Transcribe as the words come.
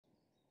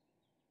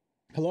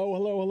Hello,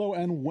 hello, hello,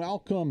 and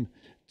welcome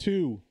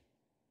to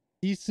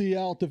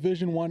ECL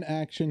Division 1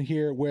 action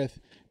here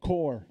with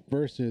Core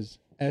versus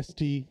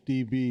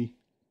STDB.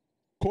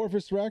 Core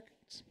versus Rex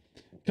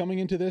coming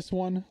into this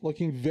one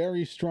looking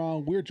very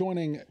strong. We're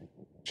joining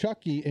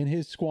Chucky in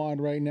his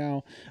squad right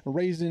now.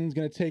 Raisin's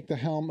going to take the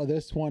helm of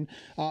this one.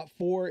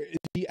 For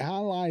the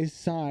Allies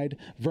side,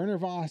 Werner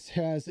Voss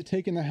has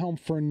taken the helm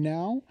for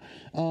now,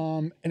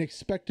 and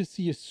expect to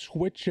see a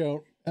switch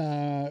out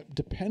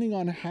depending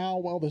on how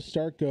well the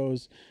start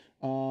goes,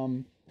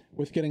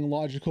 with getting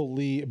Logical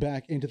Lee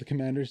back into the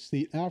commander's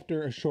seat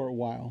after a short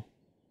while.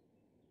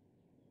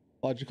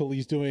 Logical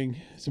Lee's doing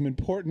some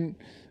important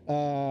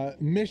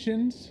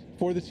missions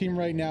for the team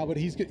right now, but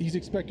he's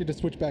expected to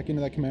switch back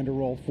into that commander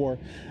role for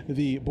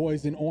the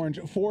boys in orange.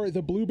 For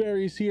the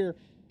blueberries here,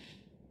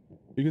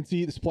 you can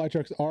see the supply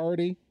truck's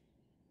already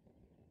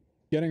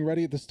getting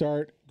ready at the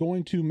start.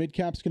 Going to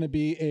mid-cap's going to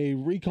be a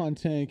recon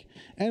tank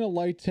and a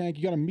light tank.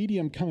 You got a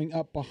medium coming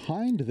up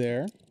behind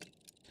there.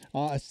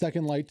 A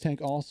second light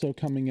tank also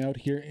coming out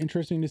here.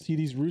 Interesting to see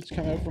these routes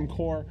come out from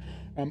Core.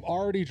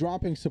 Already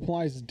dropping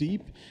supplies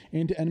deep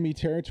into enemy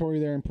territory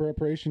there in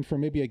preparation for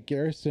maybe a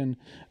garrison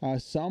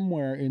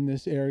somewhere in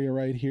this area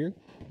right here.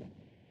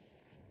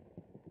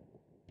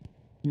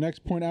 The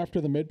next point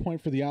after the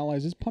midpoint for the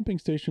Allies is pumping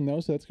station though,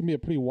 so that's going to be a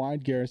pretty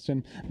wide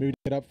garrison. Maybe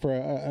get up for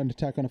an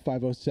attack on a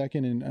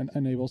 502nd and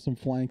enable some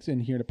flanks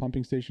in here to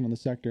pumping station on the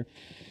sector.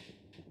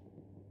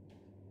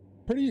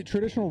 Pretty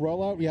traditional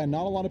rollout. Yeah,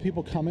 not a lot of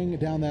people coming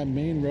down that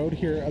main road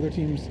here. Other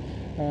teams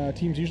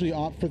usually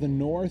opt for the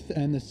north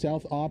and the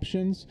south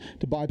options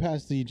to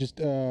bypass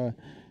the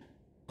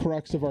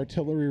crux of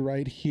artillery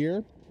right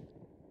here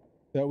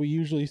that we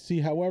usually see.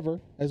 However,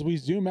 as we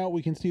zoom out,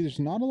 we can see there's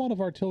not a lot of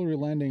artillery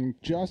landing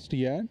just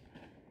yet.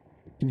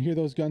 You can hear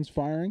those guns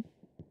firing.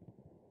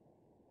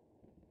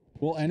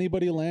 Will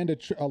anybody land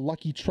a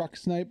lucky truck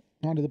snipe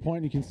onto the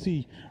point? You can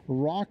see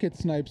rocket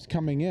snipes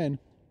coming in.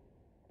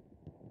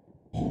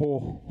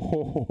 Oh,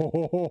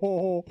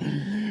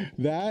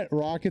 that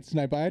rocket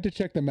snipe. I had to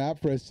check the map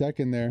for a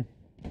second there.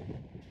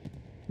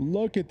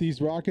 Look at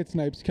these rocket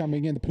snipes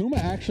coming in. The Puma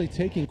actually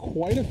taking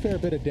quite a fair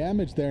bit of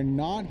damage there,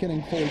 not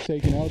getting fully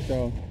taken out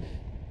though.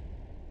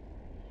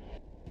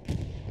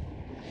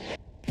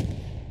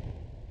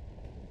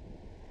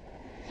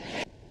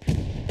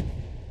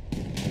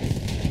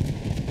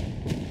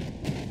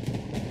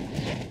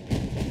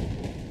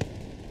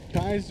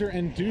 Kaiser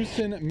and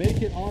Deucin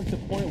make it onto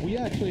point. We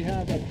actually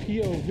have a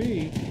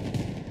POV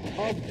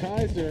of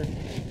Kaiser,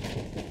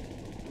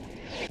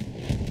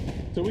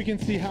 so we can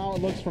see how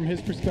it looks from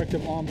his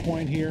perspective on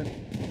point here.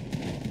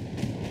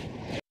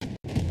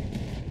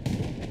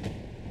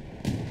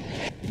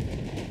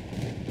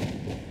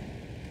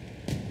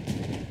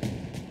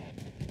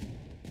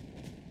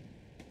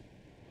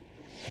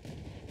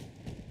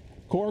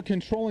 Core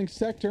controlling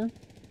sector.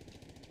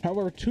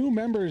 However, two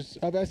members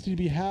of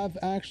STDB have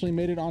actually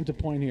made it onto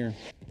point here.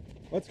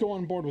 Let's go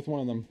on board with one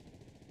of them.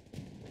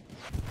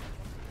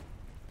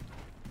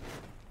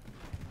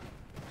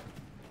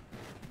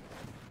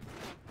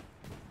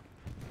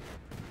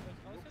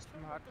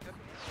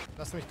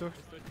 Lass mich durch.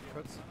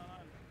 Kurz.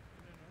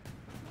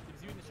 Im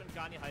Süden ist schon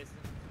gar nicht heiß.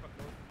 Super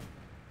close.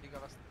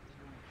 Digga, was?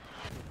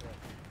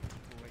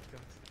 Oh mein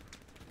Gott.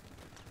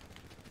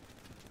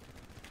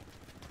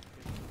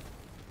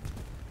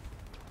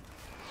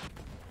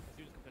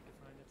 Süden ist komplett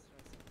gefallen jetzt.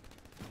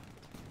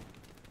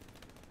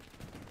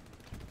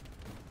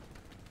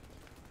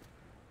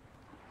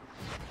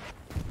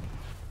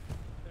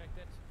 Direkt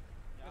dead.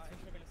 Ja, jetzt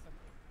nicht mehr gelistet.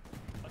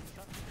 Was ist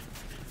das?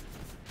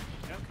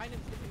 Wir haben keinen im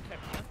Cap,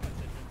 ne?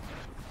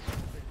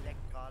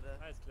 Leckt gerade.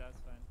 Alles klar, ist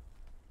fein.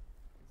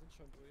 Wir sind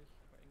schon durch.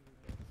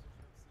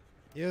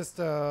 Hier ist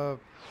der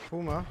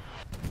Puma.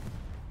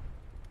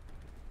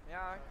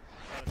 Ja,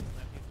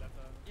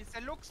 hier ist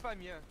der Lux bei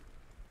mir.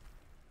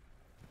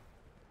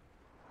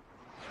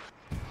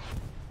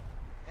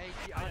 Ey,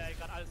 die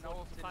gerade alles genau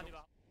auf den fahren Lux.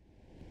 über.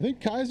 I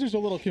think Kaiser's a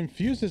little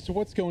confused as to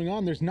what's going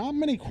on. There's not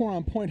many core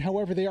on point.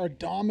 However, they are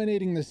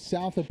dominating the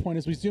south of point.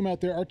 As we zoom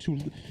out, there are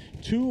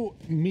two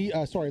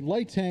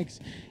light tanks,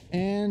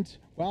 and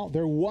well,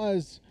 there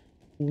was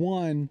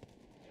one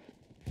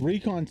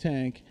recon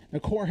tank. Now,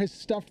 Core has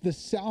stuffed the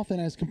south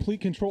and has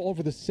complete control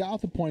over the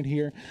south of point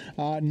here.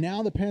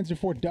 Now the Panzer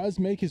IV does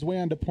make his way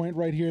onto point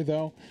right here,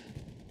 though.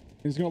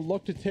 He's going to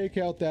look to take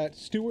out that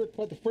Stuart,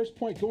 but the first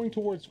point going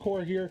towards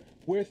Core here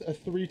with a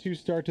 3-2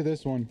 start to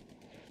this one.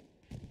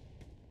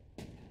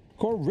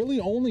 Core really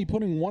only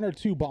putting one or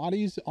two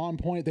bodies on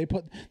point. They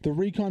put the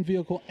recon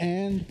vehicle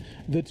and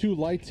the two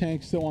light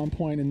tanks still on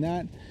point, and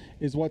that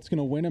is what's going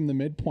to win them the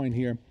midpoint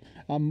here.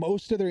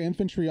 Most of their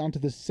infantry onto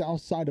the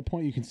south side of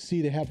point. You can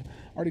see they have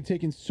already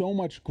taken so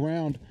much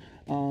ground,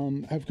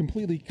 have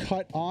completely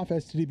cut off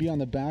STDB on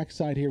the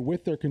backside here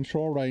with their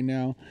control right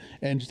now,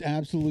 and just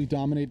absolutely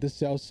dominate the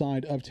south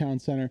side of town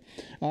center.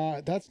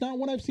 That's not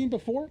what I've seen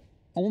before.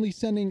 only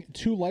sending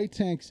 2 light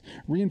tanks,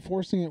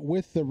 reinforcing it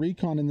with the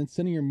recon, and then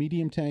sending your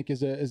medium tank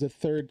as a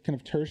third kind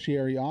of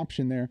tertiary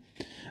option there.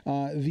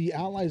 The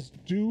allies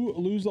do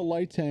lose a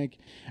light tank,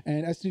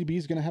 and STDB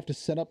is going to have to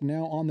set up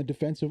now on the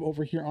defensive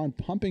over here on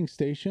pumping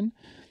station.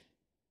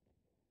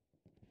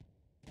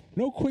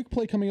 No quick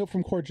play coming out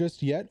from Core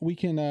just yet. We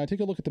can take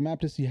a look at the map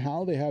to see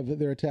how they have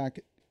their attack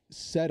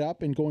set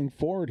up and going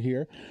forward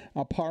here.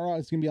 Para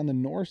is going to be on the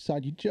north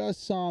side. You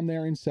just saw him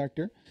there in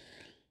sector.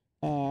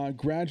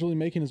 Gradually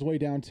making his way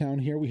downtown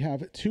here. We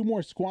have 2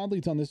 more squad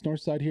leads on this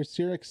north side here,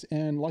 Sirix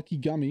and Lucky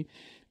Gummy.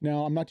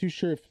 Now, I'm not too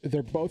sure if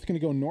they're both going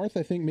to go north.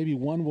 I think maybe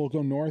one will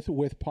go north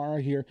with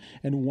Para here,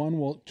 and one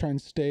will try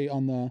and stay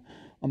on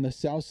the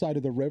south side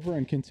of the river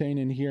and contain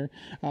in here.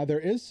 There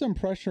is some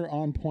pressure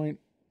on point,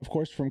 of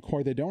course, from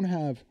Core. They don't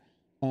have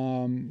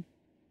some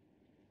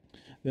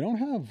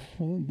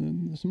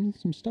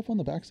stuff on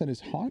the backside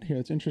is hot here.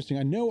 It's interesting.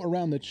 I know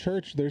around the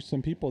church there's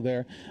some people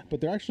there, but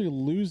they're actually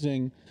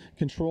losing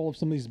control of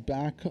some of these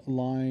back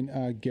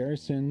line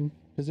garrison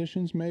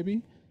positions,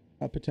 maybe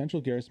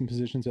potential garrison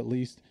positions at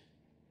least.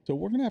 So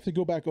we're gonna have to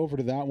go back over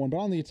to that one. But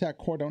on the attack,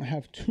 Core don't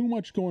have too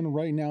much going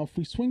right now. If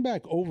we swing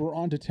back over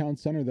onto town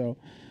center though,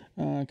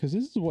 because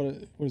this is what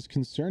is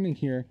concerning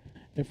here.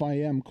 If I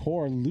am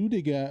Core,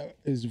 Ludiga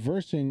is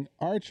versing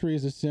archery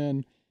as a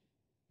sin.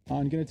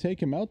 I'm going to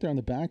take him out there on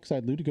the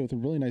backside. Ludiga with a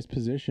really nice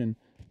position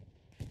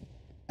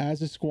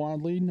as a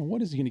squad lead. Now,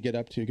 what is he going to get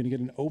up to? Going to get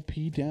an OP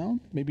down?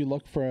 Maybe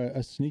look for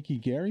a sneaky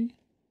Gary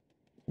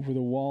over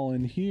the wall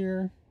in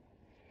here.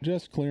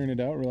 Just clearing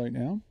it out right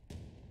now.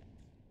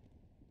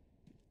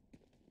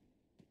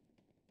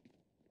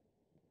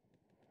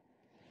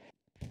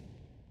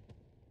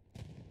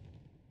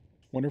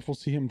 Wonderful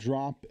to see him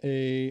drop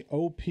a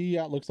OP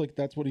out. Looks like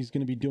that's what he's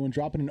going to be doing.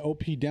 Dropping an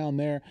OP down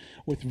there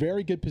with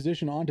very good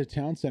position onto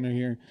town center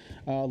here.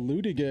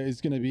 Ludiga is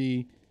going to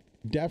be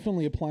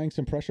definitely applying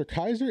some pressure.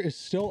 Kaiser is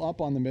still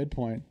up on the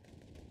midpoint,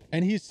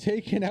 and he's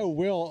taken out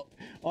Will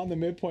on the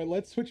midpoint.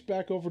 Let's switch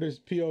back over to his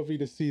POV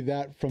to see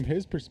that from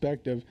his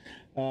perspective.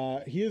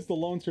 He is the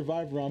lone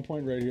survivor on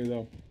point right here,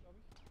 though.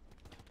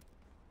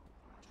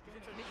 Wir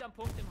sind schon nicht am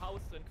Punkt im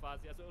Haus drin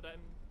quasi, also oder im...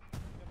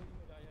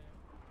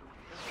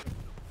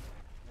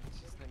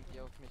 Jetzt nimmt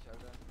ihr auf mich,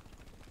 Alter.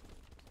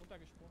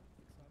 Runtergesprungen.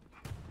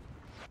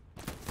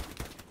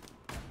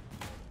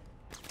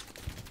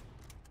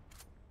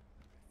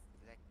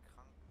 Leck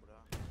krank, oder?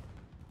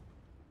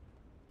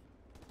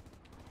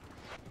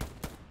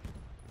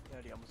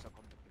 Ja, die haben uns da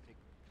komplett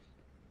gefickt.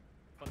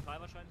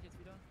 Frontal wahrscheinlich jetzt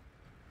wieder.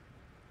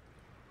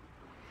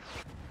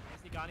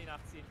 Muss die gar nicht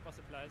nachziehen, ich brauch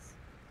Supplies.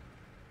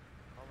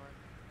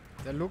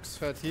 Der Lux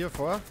fährt hier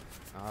vor.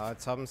 Ah,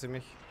 jetzt haben sie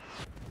mich.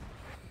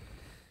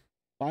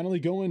 Finally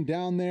going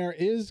down there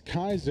is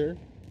Kaiser.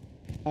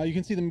 You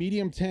can see the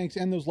medium tanks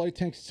and those light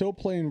tanks still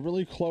playing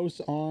really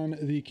close on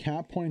the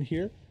cap point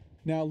here.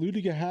 Now,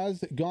 Ludiga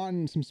has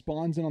gotten some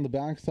spawns in on the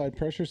backside.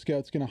 Pressure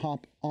Scout's going to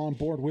hop on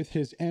board with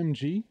his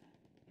MG.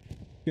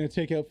 Going to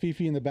take out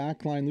Fifi in the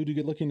back line.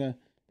 Ludiga looking to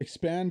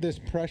expand this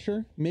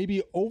pressure.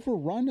 Maybe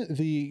overrun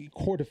the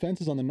core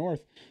defenses on the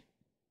north.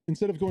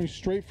 Instead of going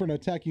straight for an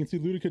attack, you can see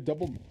Ludiga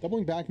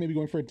doubling back, maybe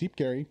going for a deep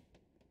Gary.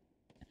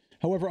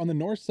 However, on the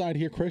north side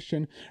here,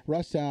 Christian,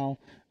 Russell,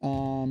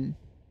 and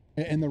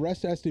the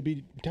rest of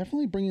STB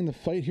definitely bringing the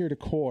fight here to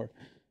Core.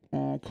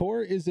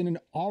 Core is in an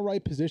all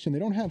right position. They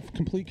don't have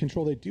complete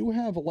control. They do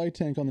have a light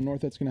tank on the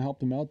north that's going to help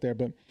them out there,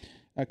 but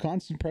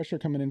constant pressure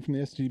coming in from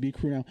the STDB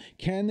crew now.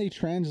 Can they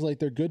translate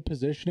their good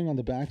positioning on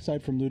the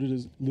backside from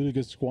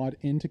Ludiga's squad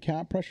into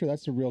cap pressure?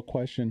 That's the real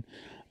question.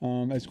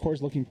 As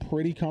Core's looking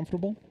pretty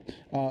comfortable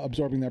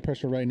absorbing that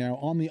pressure right now.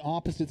 On the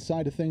opposite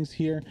side of things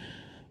here,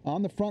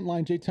 on the front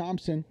line, Jay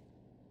Thompson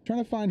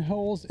trying to find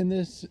holes in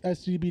this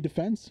STDB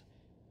defense.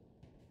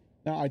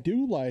 Now, I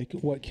do like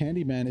what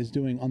Candyman is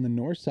doing on the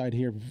north side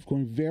here,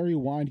 going very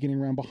wide, getting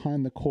around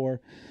behind the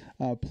core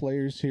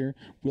players here.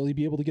 Will he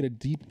be able to get a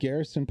deep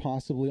garrison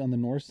possibly on the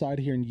north side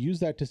here and use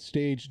that to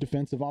stage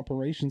defensive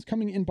operations,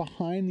 coming in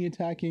behind the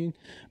attacking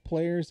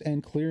players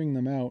and clearing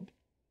them out?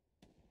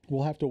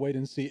 We'll have to wait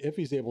and see if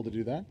he's able to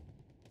do that.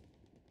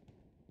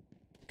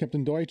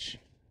 Captain Deutsch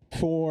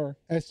for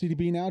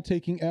STDB now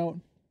taking out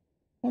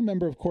one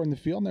member of core in the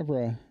field.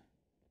 Never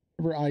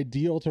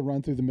ideal to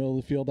run through the middle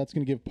of the field. That's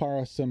going to give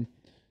Para some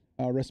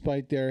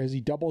respite there as he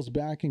doubles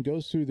back and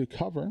goes through the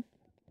cover.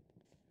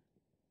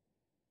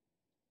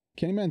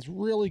 Candyman's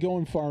really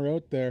going far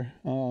out there.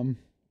 And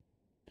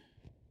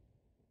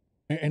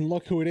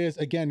look who it is.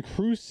 Again,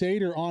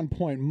 Crusader on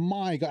point.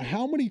 My God,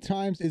 how many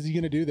times is he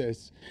going to do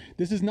this?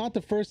 This is not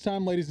the first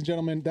time, ladies and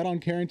gentlemen, that on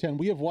Carrington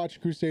we have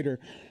watched Crusader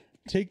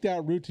take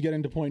that route to get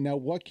into point. Now,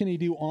 what can he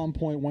do on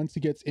point once he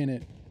gets in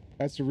it?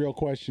 That's the real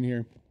question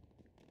here.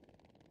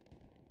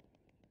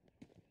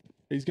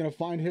 He's going to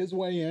find his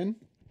way in.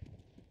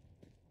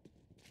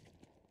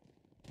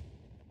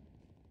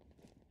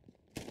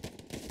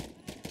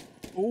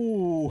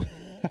 Ooh.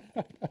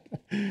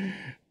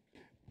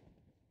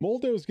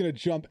 Holdo is going to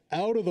jump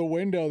out of the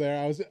window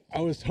there. I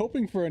was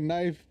hoping for a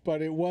knife,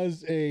 but it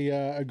was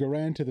a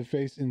Garand to the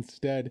face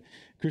instead.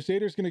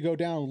 Crusader's going to go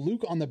down.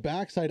 Luke on the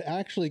backside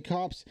actually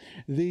cops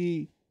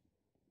the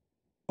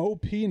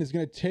OP and is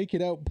going to take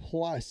it out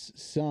plus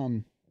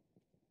some.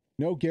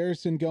 No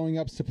Garrison going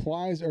up.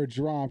 Supplies are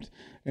dropped.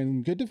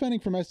 And good defending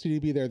from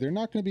STDB there. They're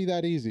not going to be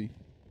that easy.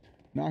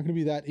 Not going to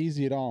be that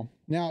easy at all.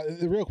 Now,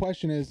 the real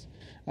question is,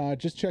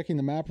 just checking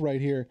the map right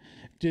here,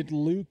 did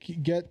Luke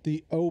get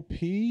the OP?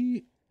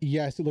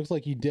 Yes, it looks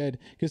like he did.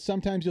 Because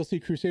sometimes you'll see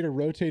Crusader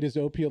rotate his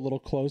OP a little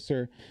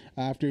closer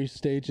after he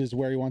stages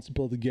where he wants to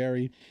build the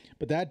Gary.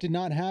 But that did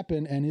not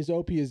happen, and his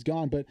OP is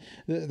gone. But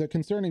the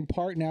concerning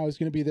part now is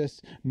going to be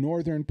this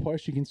northern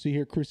push. You can see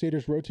here,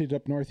 Crusader's rotated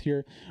up north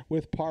here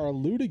with Para.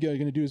 Ludiga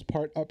going to do his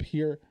part up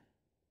here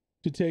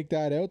to take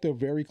that out. They're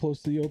very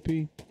close to the OP.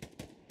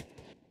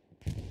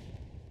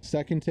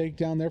 Second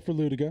takedown there for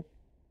Ludiga.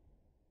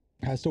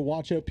 Has to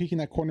watch out peeking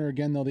that corner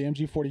again, though. The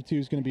MG42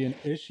 is going to be an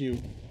issue.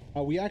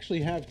 We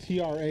actually have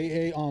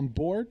TRAA on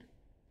board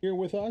here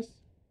with us.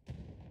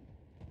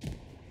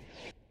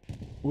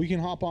 We can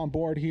hop on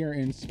board here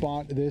and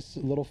spot this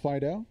little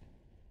fight out.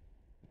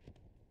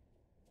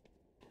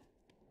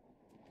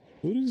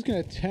 Ludiga's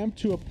going to attempt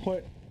to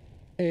put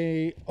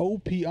a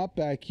OP up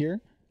back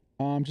here.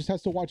 Just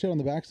has to watch out on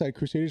the backside.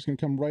 Crusader's going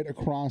to come right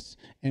across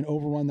and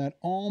overrun that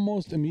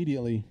almost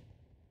immediately.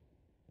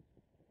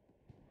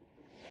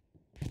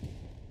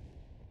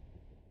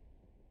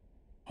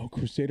 Oh,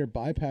 Crusader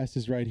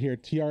bypasses right here.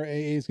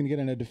 TRAA is going to get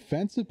in a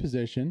defensive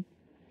position.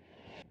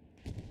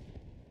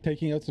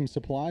 Taking out some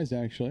supplies,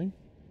 actually.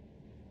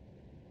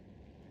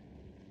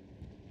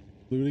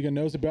 Ludiga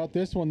knows about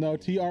this one, though.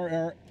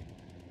 TRAA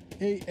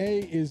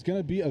is going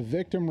to be a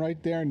victim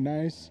right there.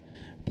 Nice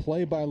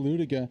play by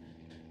Ludiga.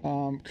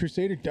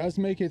 Crusader does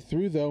make it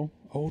through, though.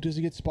 Oh, does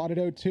he get spotted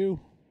out, too?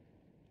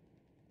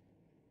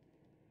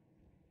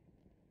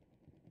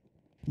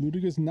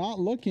 Ludiga's not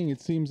looking, it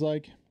seems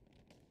like.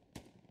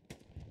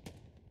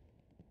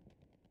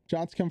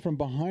 Shots come from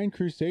behind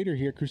Crusader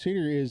here.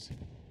 Crusader is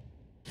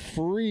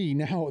free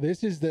now.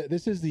 This is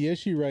the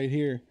issue right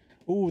here.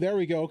 Ooh, there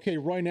we go. Okay,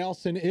 Roy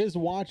Nelson is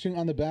watching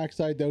on the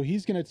backside, though.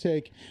 He's going to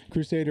take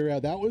Crusader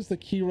out. That was the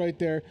key right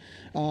there.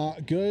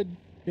 Good,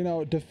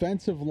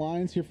 defensive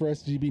lines here for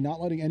STDB, not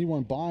letting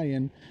anyone by.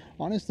 And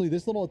honestly,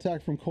 this little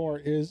attack from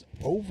Core is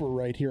over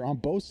right here on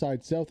both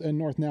sides, south and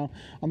north. Now,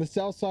 on the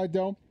south side,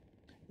 though,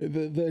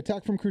 the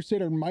attack from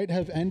Crusader might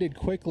have ended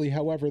quickly.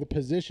 However, the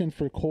position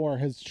for Core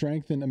has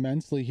strengthened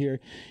immensely here.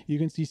 You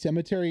can see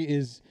Cemetery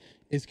is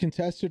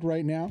contested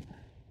right now.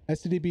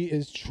 STDB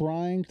is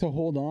trying to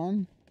hold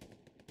on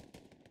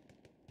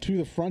to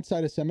the front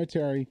side of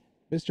Cemetery.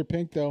 Mr.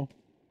 Pink, though,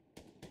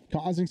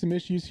 causing some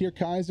issues here.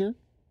 Kaiser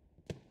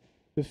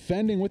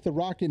defending with the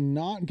rocket,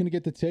 not going to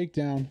get the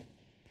takedown.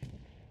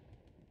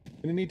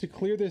 Going to need to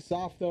clear this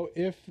off, though,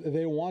 if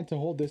they want to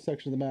hold this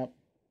section of the map.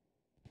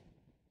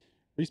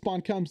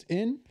 Respawn comes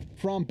in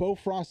from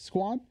Bofrost's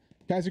squad.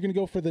 Guys are going to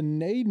go for the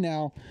nade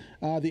now.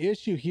 The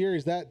issue here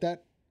is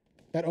that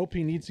OP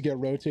needs to get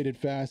rotated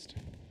fast.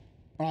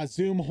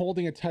 Zoom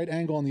holding a tight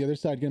angle on the other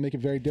side, going to make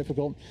it very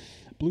difficult.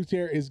 Blue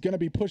Tear is going to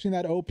be pushing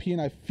that OP,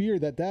 and I fear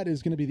that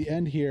is going to be the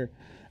end here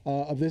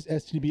of this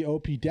STB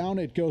OP. Down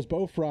it goes.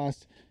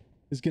 Bofrost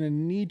is going to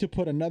need to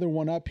put another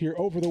one up here.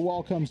 Over the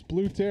wall comes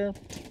Blue Tear.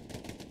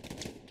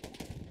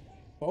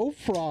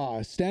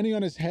 Bofrost standing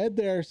on his head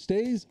there,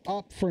 stays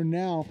up for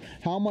now.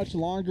 How much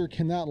longer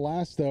can that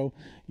last, though?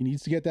 He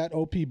needs to get that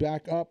OP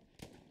back up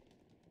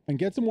and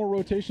get some more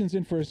rotations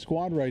in for his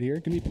squad right here.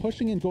 Going to be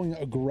pushing and going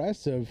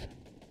aggressive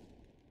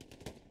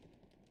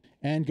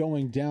and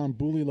going down.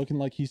 Booley looking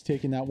like he's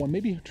taking that one.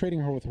 Maybe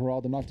trading her with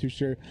Herald, I'm not too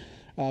sure.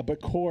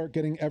 But Core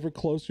getting ever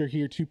closer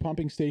here to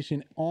pumping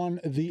station on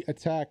the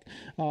attack.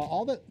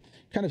 All that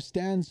kind of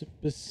stands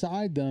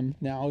beside them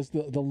now is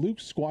the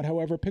Luke squad.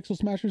 However, Pixel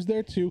Smasher's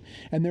there too,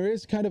 and there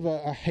is kind of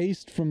a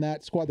haste from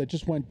that squad that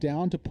just went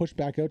down to push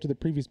back out to the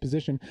previous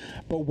position.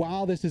 But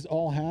while this is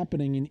all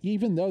happening, and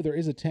even though there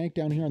is a tank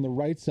down here on the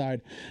right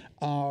side,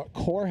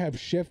 Core have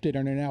shifted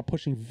and are now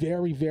pushing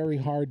very, very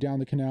hard down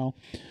the canal.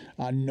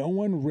 No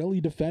one really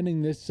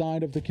defending this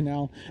side of the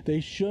canal. They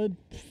should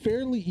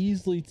fairly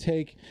easily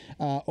take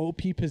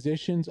OP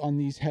positions on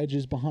these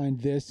hedges behind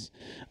this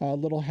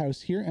little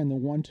house here and the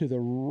one to the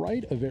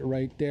right of it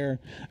right there.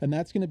 And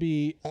that's going to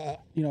be, a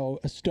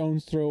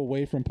stone's throw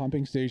away from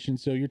pumping station.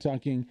 So you're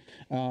talking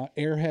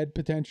airhead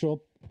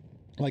potential.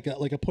 Like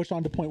a push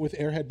onto point with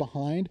airhead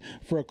behind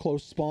for a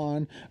close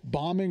spawn,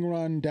 bombing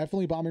run,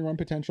 definitely bombing run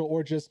potential,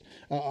 or just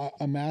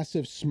a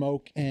massive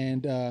smoke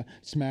and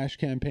smash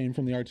campaign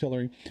from the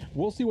artillery.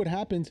 We'll see what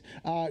happens.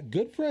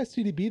 Good for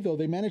STDB though.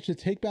 They managed to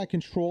take back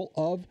control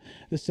of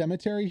the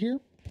cemetery here.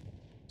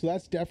 So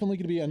that's definitely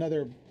going to be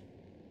another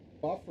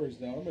buffers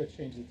zone. I'm going to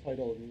change the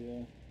title of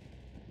the...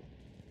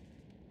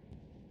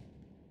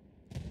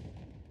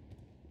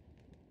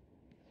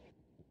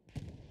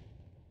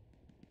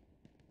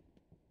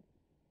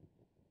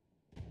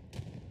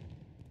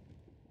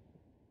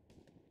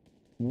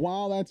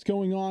 While that's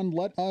going on,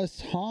 let us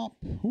hop.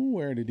 Ooh,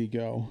 where did he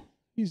go?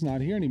 He's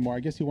not here anymore. I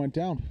guess he went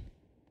down.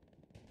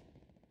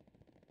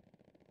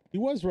 He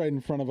was right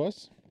in front of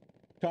us.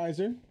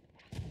 Kaiser.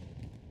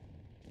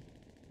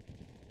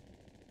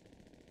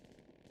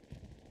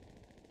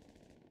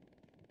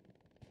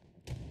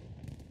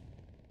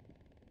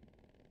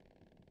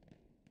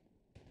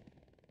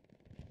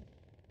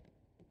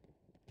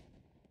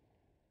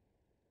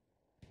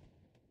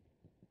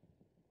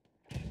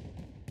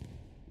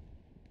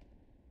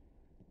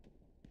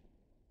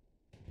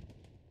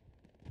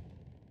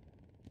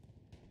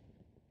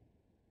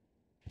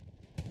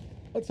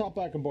 Let's hop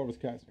back on board with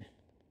Kaiser.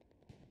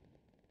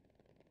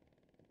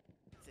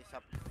 Ich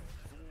hab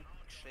so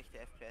schlechte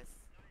FPS.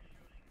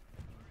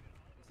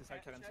 Das ist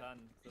halt Karantan.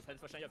 Das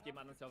heißt wahrscheinlich auf jedem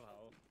anderen Server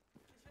auch.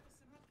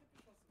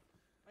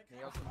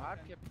 Nee, aus dem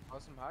Hardcap.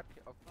 Aus dem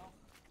Hardcap.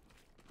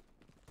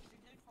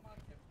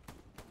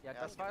 Ja,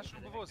 das war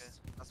schon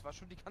bewusst. Das war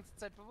schon die ganze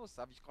Zeit bewusst.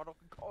 Habe ich gerade auch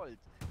gecallt.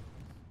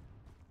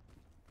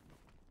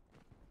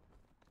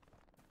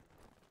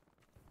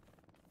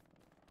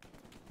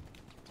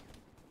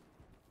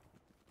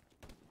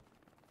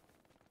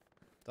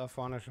 Da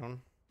vorne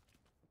schon.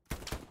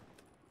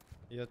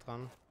 Hier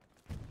dran.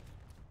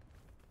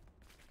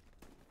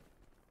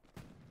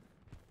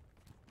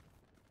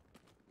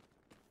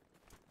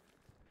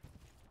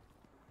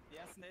 Die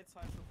ersten Nades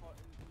fallen schon vor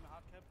im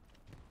Hardcap.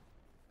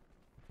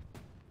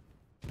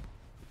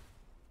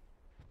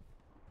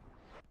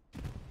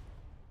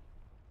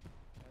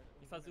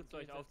 Ich versuche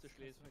euch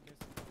aufzuschließen.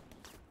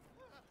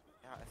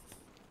 Ja, es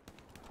ist.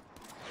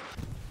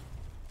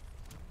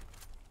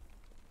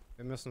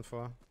 Wir müssen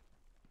vor.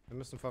 Wir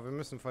müssen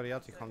vor, die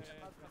Yati kommt.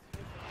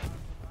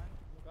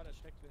 Nur gerade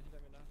erschreckt, wer hinter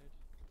mir nachlädt.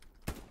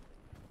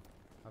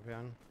 Hab hier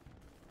einen.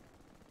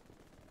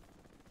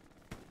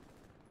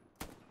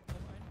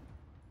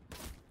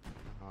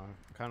 Ah,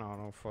 keine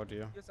Ahnung, vor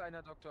dir. Hier ist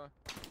einer, Doktor.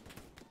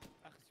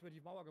 Ach, ist über die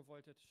Mauer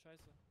gewoltet.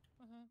 Scheiße.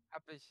 Aha.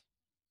 Hab ich.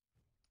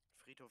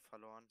 Friedhof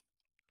verloren.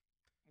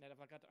 Ja, da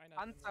war gerade einer.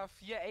 Panzer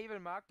 4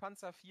 Able Mark,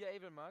 Panzer 4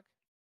 Able Mark.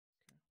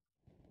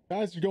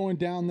 Guys are going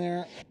down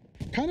there.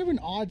 Kind of an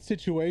odd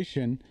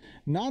situation.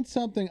 Not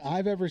something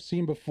I've ever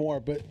seen before,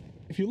 but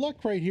if you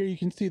look right here, you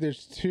can see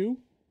there's two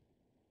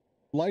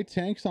light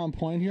tanks on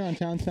point here on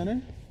Town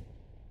Center.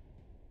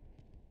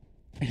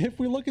 If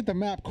we look at the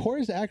map, Core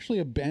has actually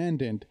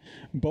abandoned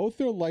both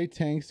their light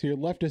tanks here,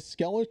 left a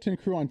skeleton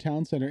crew on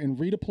Town Center, and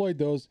redeployed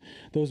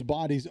those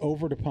bodies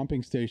over to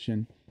Pumping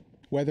Station.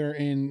 Whether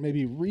in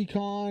maybe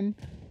Recon,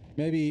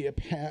 maybe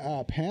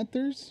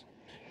Panthers,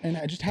 and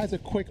it just has a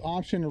quick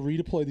option to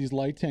redeploy these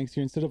light tanks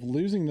here instead of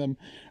losing them.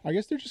 I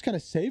guess they're just kind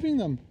of saving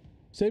them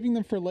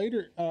for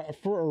later,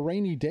 for a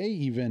rainy day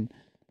even.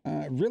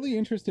 Really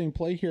interesting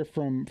play here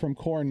from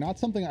Core. Not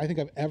something I think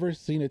I've ever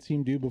seen a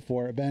team do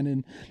before.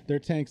 Abandon their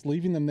tanks,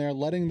 leaving them there,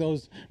 letting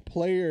those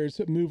players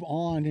move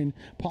on and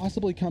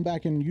possibly come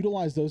back and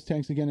utilize those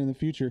tanks again in the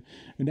future.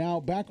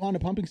 Now back on the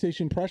Pumping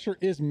Station, pressure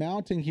is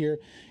mounting here.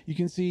 You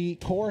can see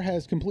Core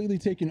has completely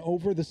taken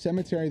over the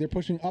cemetery. They're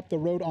pushing up the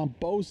road on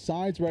both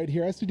sides right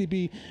here.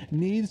 STDB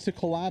needs to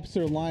collapse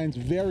their lines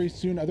very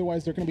soon.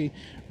 Otherwise, they're going to be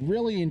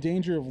really in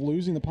danger of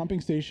losing the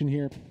Pumping Station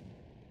here.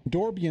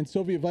 Dorbian,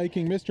 Soviet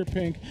Viking, Mr.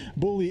 Pink,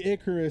 Bully,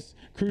 Icarus,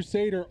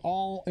 Crusader,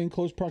 all in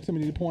close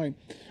proximity to point.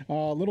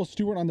 Little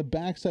Stewart on the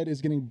backside is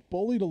getting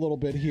bullied a little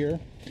bit here,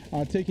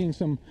 taking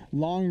some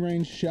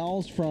long-range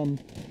shells from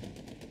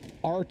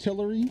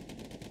artillery,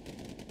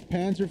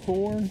 Panzer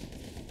IV,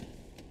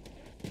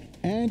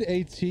 and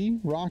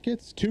AT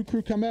rockets. Two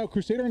crew come out.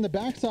 Crusader on the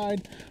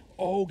backside.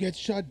 Oh, gets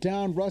shut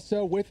down.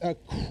 Russo with a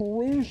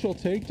crucial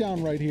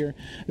takedown right here.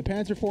 The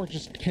Panzer IV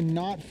just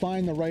cannot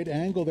find the right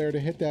angle there to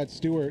hit that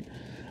Stewart.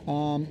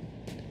 And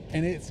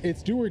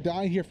it's do or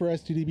die here for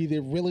STDB. They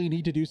really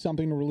need to do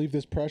something to relieve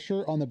this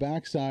pressure on the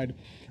backside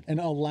and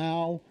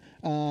allow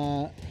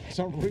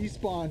some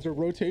respawns or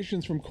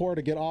rotations from Core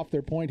to get off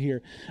their point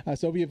here.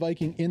 Soviet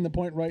Viking in the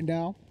point right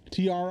now.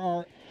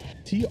 TRAA,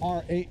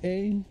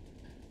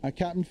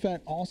 Captain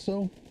Fett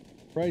also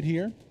right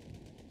here.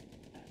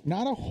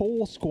 Not a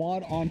whole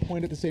squad on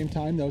point at the same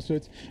time though, so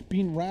it's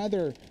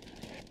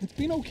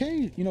been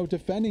okay, you know,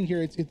 defending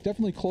here. It's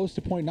definitely close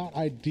to point, not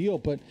ideal,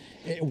 but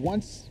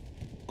once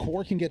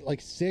Core can get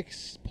like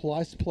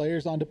 6+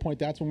 players onto point,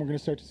 that's when we're going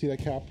to start to see that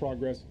cap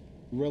progress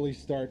really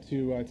start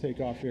to take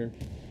off here.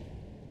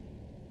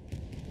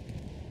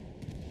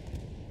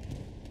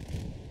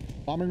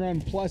 Bombing run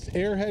plus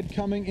airhead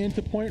coming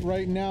into point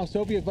right now.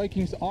 Soviet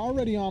Vikings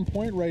already on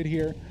point right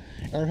here.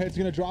 Airhead's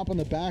going to drop on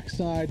the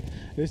backside.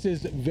 This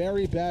is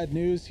very bad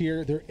news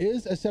here. There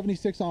is a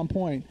 76 on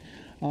point,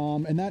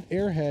 and that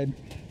airhead,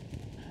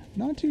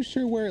 not too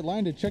sure where it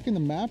landed. Checking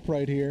the map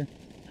right here.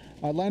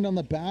 Land on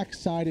the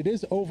backside. It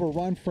is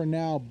overrun for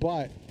now,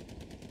 but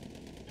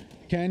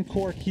can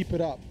Core keep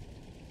it up?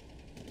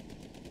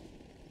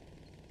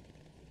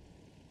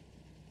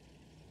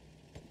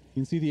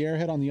 You can see the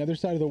airhead on the other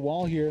side of the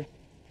wall here.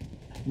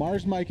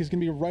 Mars Mike is going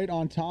to be right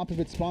on top of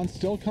it. Spawn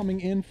still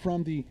coming in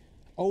from the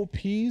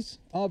OPs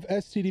of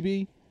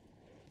STDB.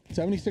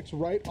 76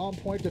 right on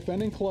point,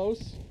 defending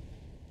close.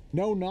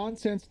 No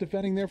nonsense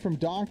defending there from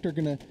Doctor.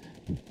 Gonna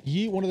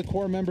yeet one of the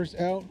core members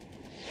out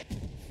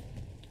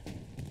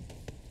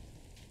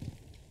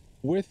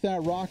with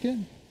that rocket.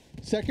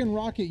 Second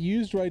rocket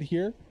used right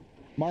here.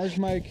 Mars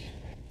Mike,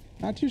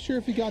 not too sure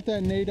if he got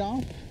that nade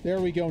off. There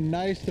we go.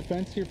 Nice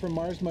defense here from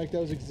Mars Mike.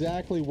 That was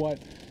exactly what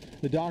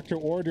the doctor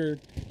ordered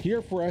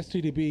here for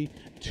STDB.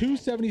 2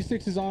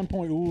 76s on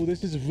point. Ooh,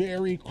 this is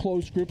very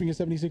close grouping of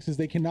 76s.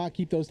 They cannot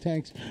keep those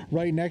tanks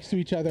right next to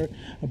each other.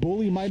 A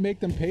bully might make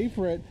them pay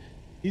for it.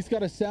 He's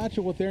got a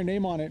satchel with their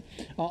name on it.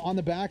 On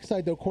the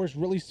backside, though, of course,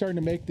 really starting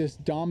to make this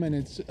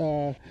dominance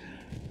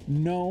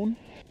known.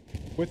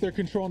 With their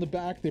control in the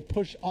back, they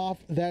push off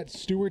that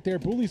Stewart there.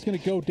 Bully's going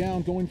to go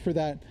down, going for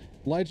that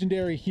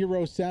legendary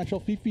hero satchel.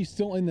 Fifi's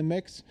still in the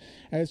mix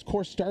as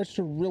Core starts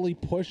to really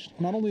push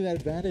not only that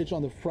advantage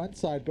on the front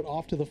side, but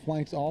off to the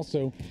flanks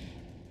also.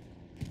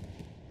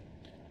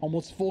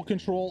 Almost full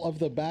control of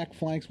the back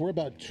flanks. We're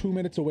about 2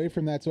 minutes away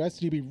from that, so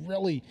STDB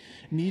really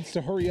needs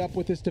to hurry up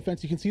with this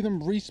defense. You can see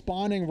them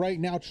respawning right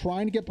now,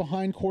 trying to get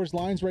behind Core's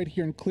lines right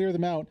here and clear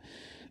them out.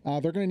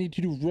 They're going to need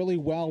to do really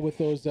well with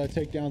those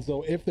takedowns,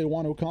 though, if they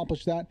want to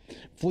accomplish that.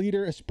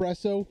 Fleeter,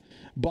 Espresso,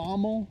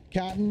 Bommel,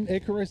 Catton,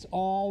 Icarus,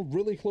 all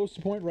really close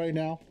to point right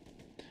now.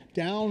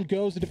 Down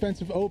goes the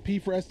defensive OP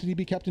for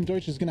STDB. Captain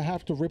Deutsch is going to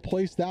have to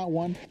replace that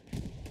one.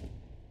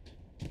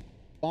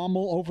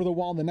 Bommel over the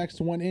wall, the next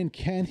one in.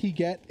 Can he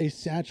get a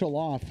satchel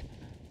off?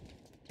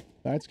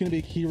 That's going to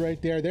be key right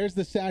there. There's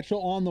the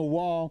satchel on the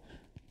wall.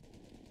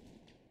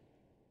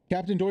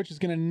 Captain Deutsch is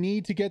going to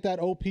need to get that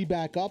OP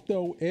back up,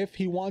 though, if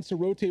he wants to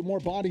rotate more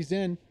bodies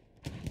in.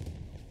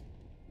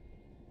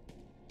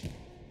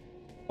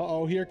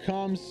 Uh-oh, here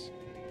comes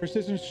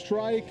Persistent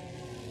Strike.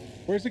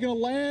 Where's it going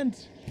to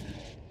land?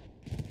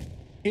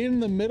 In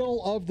the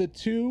middle of the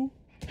two.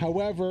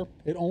 However,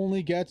 it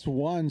only gets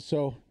one,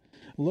 so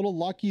a little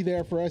lucky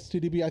there for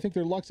STDB. I think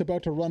their luck's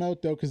about to run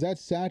out, though, because that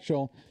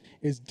satchel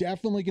is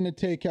definitely going to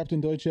take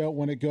Captain Deutsch out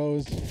when it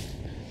goes.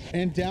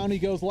 And down he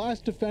goes.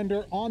 Last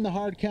defender on the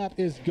hard cap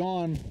is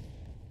gone.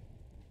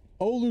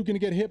 Olu going to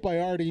get hit by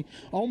Artie.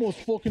 Almost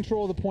full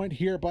control of the point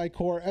here by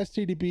Core.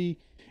 STDB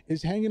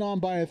is hanging on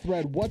by a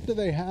thread. What do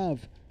they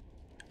have?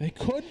 They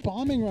could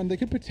bombing run. They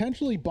could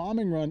potentially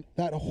bombing run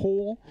that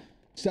whole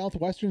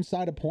southwestern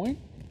side of point.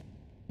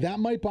 That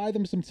might buy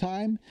them some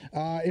time.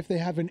 If they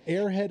have an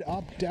airhead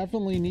up,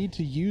 definitely need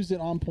to use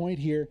it on point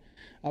here.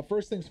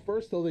 First things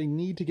first, though, they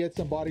need to get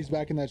some bodies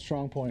back in that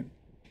strong point.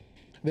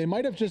 They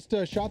might have just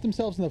shot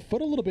themselves in the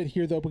foot a little bit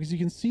here, though, because you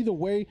can see the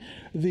way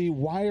the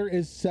wire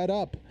is set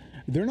up.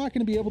 They're not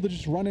going to be able to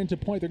just run into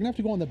point. They're going to have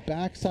to go on the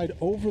backside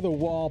over the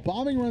wall.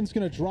 Bombing run's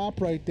going to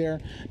drop right there.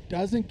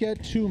 Doesn't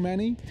get too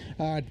many.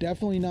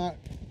 Definitely not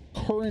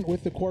current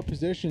with the core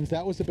positions.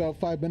 That was about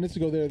 5 minutes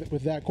ago there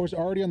with that. Of course,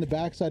 already on the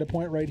backside of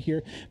point right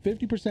here.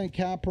 50%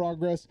 cap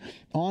progress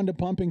on the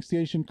pumping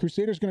station.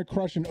 Crusader's going to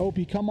crush an OP.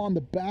 Come on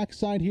the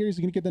backside here. He's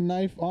going to get the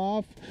knife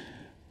off.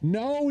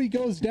 No, he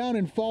goes down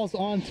and falls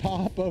on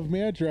top of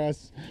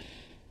Madras.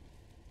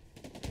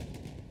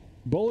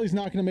 Bully's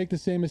not going to make the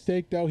same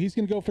mistake, though. He's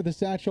going to go for the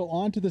satchel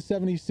onto the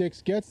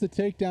 76. Gets the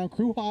takedown.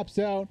 Crew hops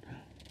out.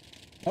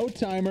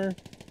 Out-timer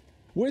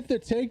with the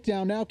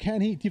takedown. Now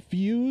can he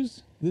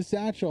defuse the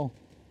satchel?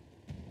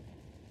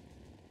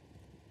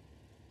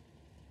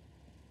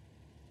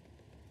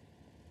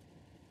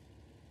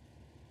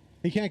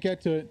 He can't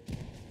get to it.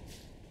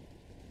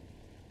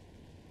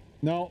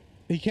 No,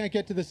 he can't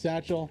get to the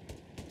satchel.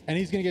 And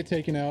he's going to get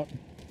taken out.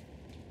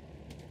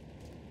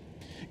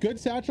 Good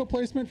satchel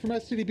placement from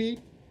STDB.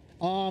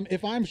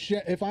 If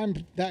I'm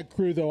that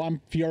crew, though, I'm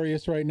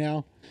furious right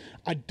now.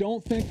 I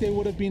don't think they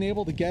would have been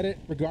able to get it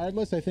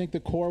regardless. I think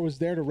the core was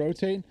there to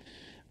rotate.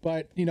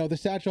 But, you know, the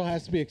satchel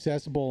has to be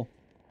accessible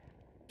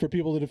for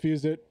people to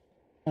defuse it.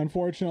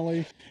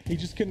 Unfortunately, he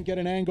just couldn't get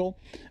an angle.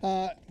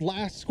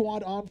 Last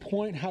squad on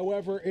point.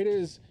 However, it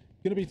is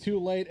going to be too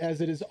late as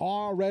it is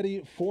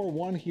already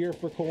 4-1 here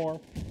for core.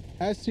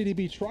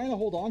 STDB trying to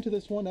hold on to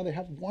this one. Now they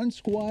have one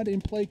squad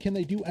in play. Can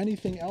they do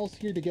anything else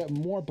here to get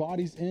more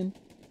bodies in?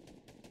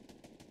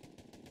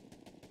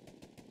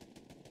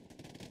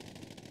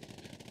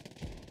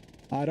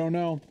 I don't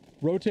know.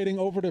 Rotating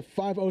over to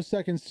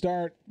 5:02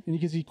 start. And you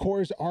can see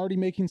Core is already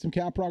making some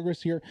cap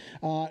progress here.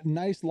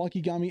 Nice Lucky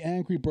Gummy,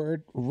 Angry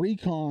Bird,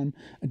 Recon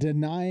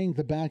denying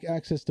the back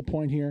access to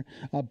point here.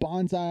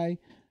 Bonsai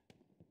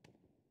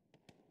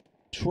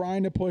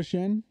trying to push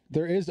in.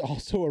 There is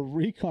also a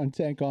Recon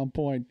tank on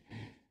point.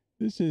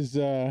 This is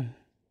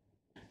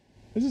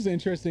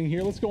interesting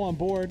here. Let's go on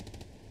board.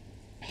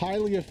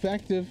 Highly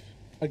effective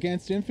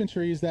against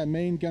infantry is that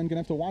main gun. Gonna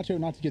have to watch out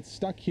not to get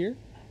stuck here.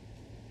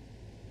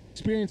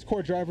 Experienced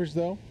core drivers,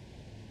 though.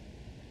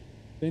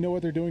 They know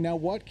what they're doing now.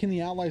 What can the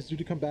allies do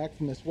to come back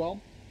from this?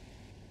 Well,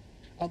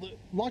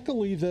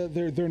 luckily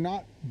they're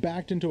not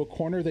backed into a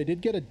corner. They did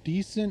get a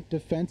decent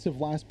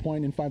defensive last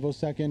point in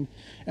 5:02.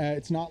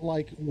 It's not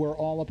like we're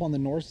all up on the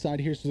north side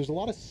here, so there's a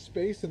lot of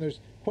space and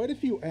there's quite a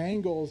few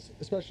angles,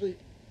 especially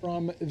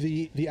from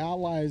the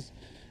allies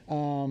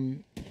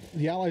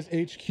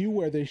HQ,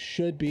 where they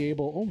should be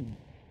able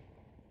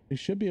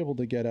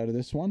to get out of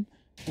this one.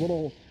 A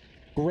little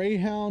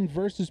Greyhound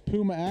versus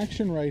Puma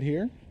action right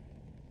here.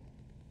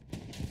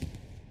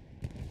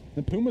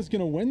 The Puma's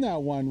gonna win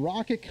that one.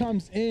 Rocket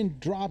comes in,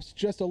 drops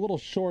just a little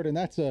short, and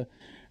that's a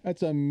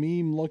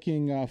meme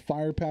looking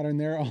fire pattern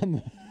there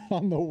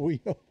on the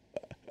wheel.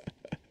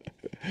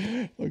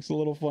 Looks a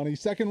little funny.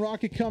 Second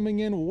rocket coming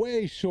in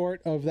way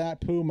short of that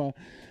Puma.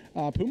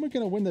 Puma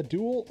gonna win the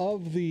duel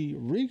of the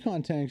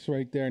recon tanks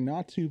right there.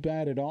 Not too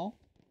bad at all.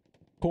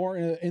 Core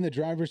in the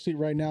driver's seat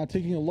right now,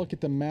 taking a look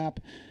at the map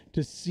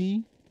to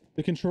see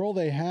the control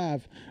they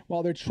have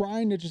while they're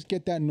trying to just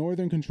get that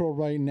northern control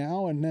right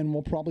now, and then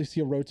we'll probably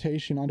see a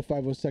rotation onto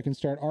 502nd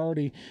start.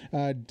 Already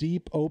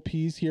deep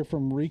OPs here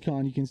from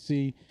recon. You can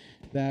see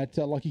that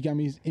Lucky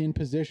Gummy's in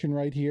position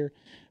right here.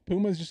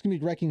 Puma's just going to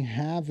be wrecking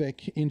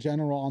havoc in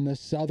general on the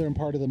southern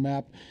part of the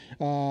map.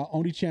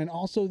 Oni-chan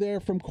also there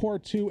from Core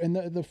 2, and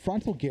the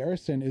frontal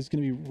garrison is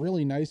going to be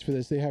really nice for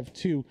this. They have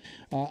two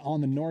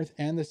on the north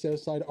and the south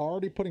side,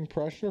 already putting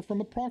pressure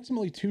from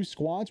approximately 2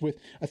 squads with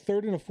a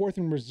third and a fourth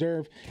in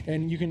reserve.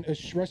 And you can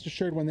rest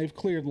assured when they've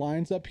cleared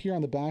lines up here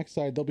on the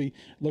backside, they'll be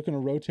looking to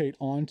rotate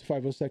on to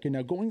 502nd.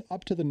 Now going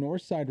up to the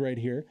north side right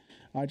here,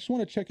 I just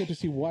want to check out to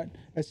see what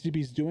STB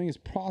is doing. Is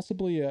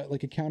possibly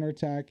like a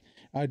counterattack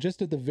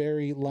just at the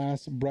very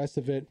last breath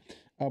of it.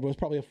 Was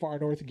probably a far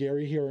north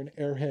Gary here, an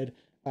airhead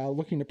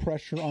looking to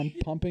pressure on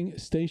pumping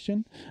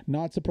station.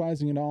 Not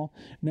surprising at all.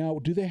 Now,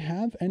 do they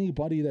have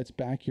anybody that's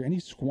back here, any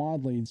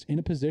squad leads in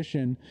a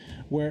position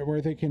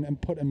where they can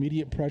put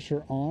immediate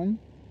pressure on?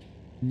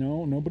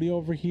 No, nobody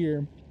over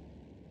here.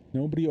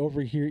 Nobody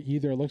over here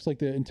either. It looks like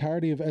the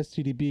entirety of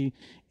STDB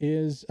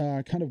is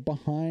kind of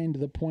behind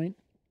the point,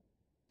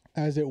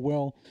 as it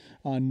will.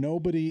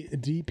 Nobody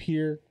deep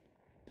here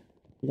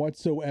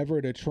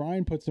whatsoever to try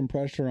and put some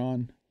pressure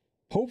on.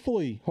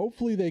 Hopefully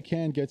they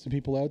can get some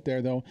people out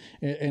there though.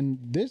 And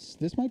this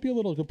might be a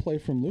little good play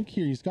from Luke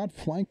here. He's got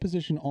flank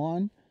position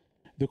on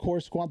the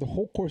core squad. The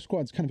whole core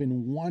squad's kind of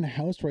in one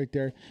house right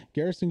there.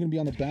 Garrison gonna be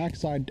on the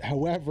backside.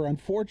 However,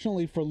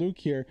 unfortunately for Luke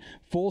here,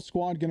 full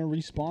squad gonna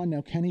respawn.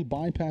 Now, can he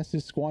bypass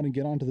this squad and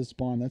get onto the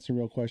spawn? That's a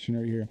real question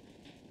right here.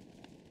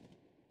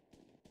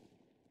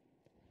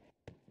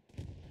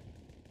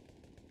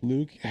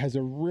 Luke has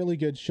a really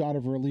good shot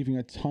of relieving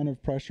a ton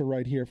of pressure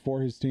right here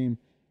for his team.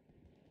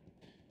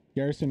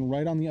 Garrison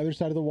right on the other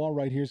side of the wall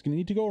right here is going to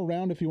need to go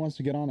around if he wants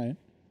to get on it.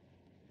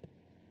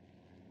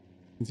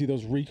 You can see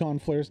those recon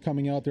flares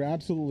coming out. They're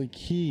absolutely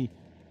key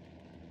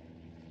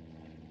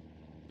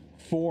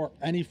for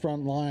any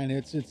front line.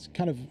 It's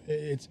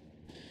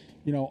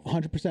you know,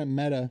 100%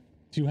 meta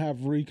to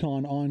have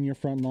recon on your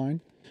front line.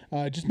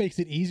 It just makes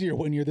it easier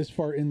when you're this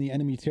far in the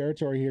enemy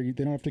territory here.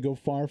 They don't have to go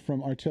far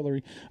from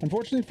artillery.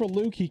 Unfortunately for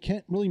Luke, he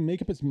can't really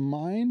make up his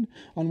mind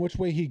on which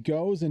way he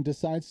goes and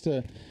decides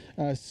to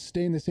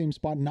stay in the same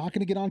spot. Not going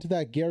to get onto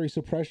that Gary,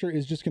 so pressure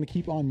is just going to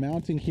keep on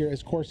mounting here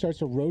as Core starts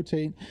to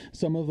rotate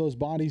some of those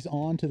bodies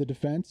onto the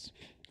defense,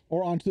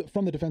 or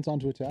from the defense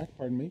onto attack,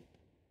 pardon me.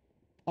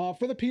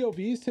 For the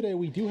POVs today,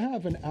 we do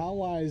have an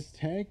Allies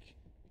tank.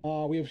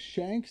 We have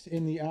Shanks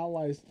in the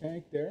Allies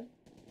tank there.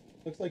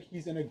 Looks like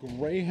he's in a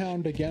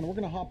Greyhound again. We're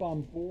going to hop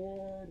on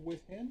board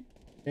with him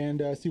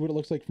and see what it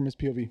looks like from his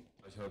POV.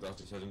 Ich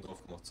dachte, ich hätte ihn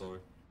drauf gemacht, sorry.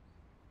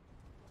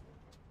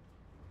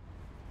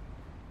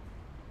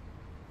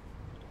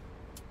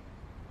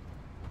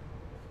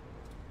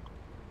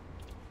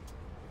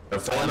 Da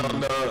vorne an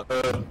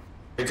der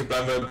Ecke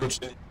bleiben wir kurz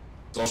stehen.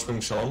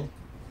 Rausspringen, schauen.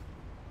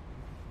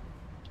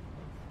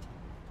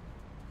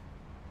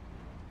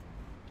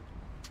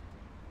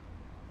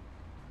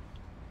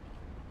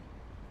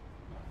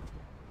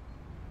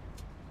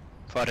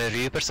 Fahre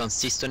rüber, sonst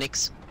siehst du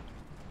nix.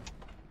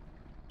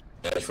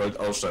 Ja, ich wollte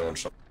aussteigen und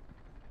schauen.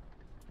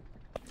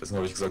 Deswegen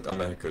habe ich gesagt, an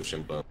der Hecke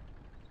stehen bleiben.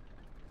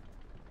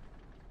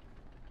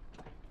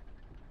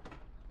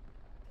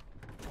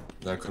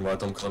 Ja, können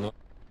weiter um Kranne.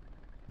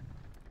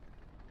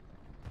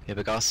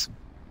 Gebe Gas.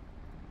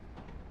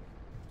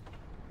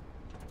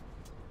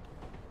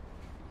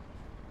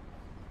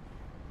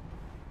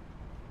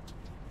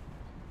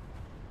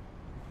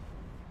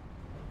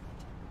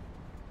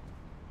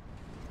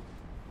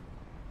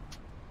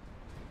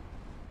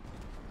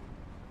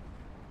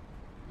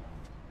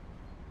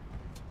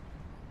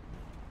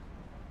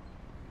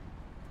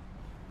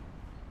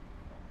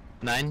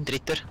 Nein,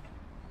 dritter.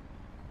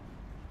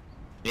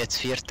 Jetzt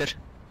vierter.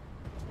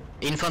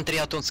 Infanterie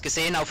hat uns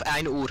gesehen auf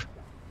 1 Uhr.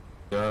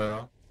 Ja,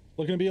 ja.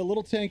 Looking to be a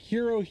little tank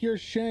hero here,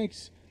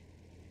 Shanks,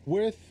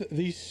 with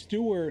the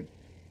Stewart,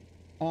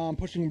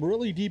 pushing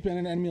really deep in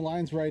enemy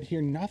lines right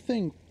here.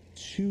 Nothing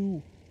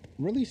to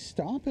really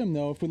stop him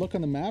though. If we look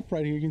on the map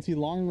right here, you can see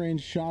long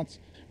range shots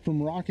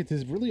from rockets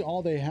is really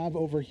all they have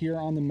over here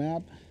on the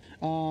map.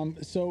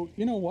 So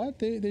you know what?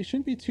 They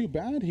shouldn't be too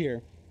bad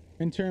here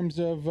in terms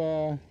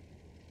of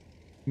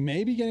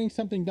maybe getting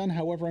something done.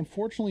 However,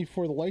 unfortunately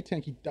for the light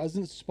tank, he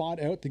doesn't spot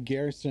out the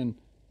garrison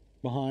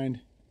behind.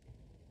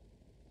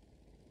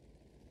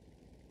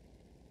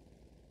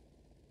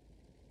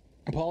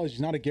 Apologies,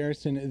 not a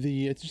garrison.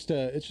 It's just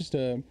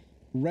a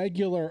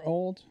regular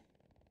old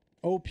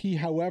OP.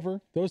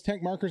 However, those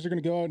tank markers are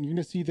going to go out, and you're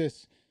going to see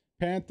this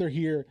Panther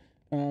here,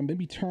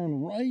 maybe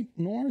turn right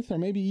north or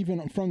maybe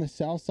even from the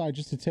south side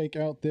just to take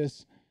out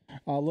this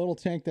little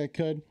tank that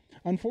could.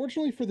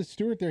 Unfortunately for the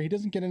Stewart there, he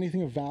doesn't get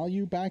anything of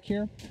value back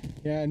here.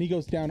 Yeah, and he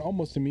goes down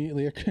almost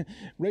immediately.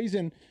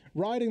 Raisin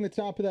riding the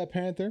top of that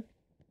Panther.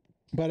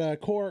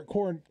 But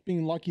Core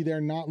being lucky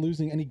there, not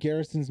losing any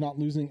garrisons, not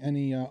losing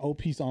any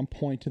OPs on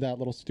point to that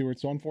little Stewart.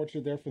 So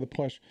unfortunate there for the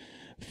push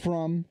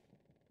from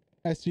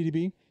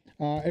STDB.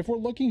 If we're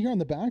looking here on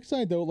the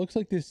backside, though, it looks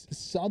like this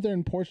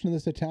southern portion of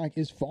this attack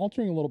is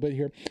faltering a little bit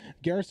here.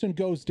 Garrison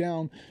goes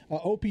down.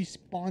 OP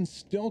spawn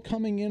still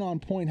coming in on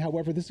point.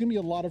 However, this is going to be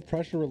a lot of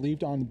pressure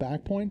relieved on the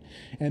back point,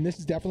 and this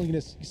is definitely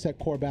going to set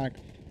Core back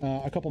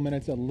a couple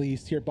minutes at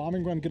least here.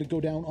 Bombing run going to go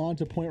down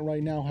onto point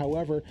right now.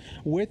 However,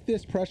 with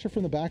this pressure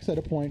from the backside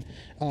of point,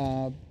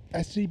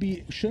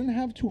 STB shouldn't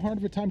have too hard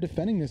of a time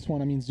defending this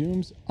one. I mean,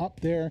 Zoom's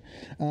up there,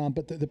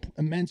 but the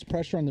immense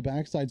pressure on the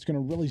backside is going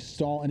to really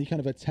stall any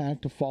kind of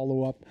attack to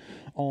follow up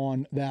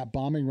on that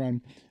bombing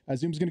run.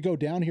 Zoom's going to go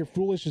down here.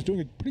 Foolish is doing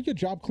a pretty good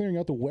job clearing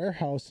out the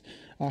warehouse.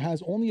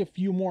 Has only a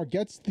few more.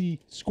 Gets the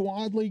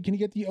squad lead. Can he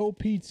get the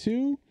OP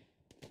too?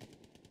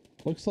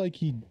 Looks like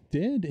he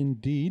did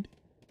indeed.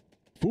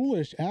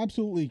 Foolish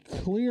absolutely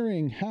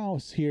clearing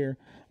house here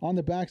on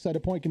the backside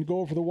of point. Can go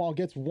over the wall.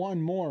 Gets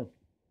one more.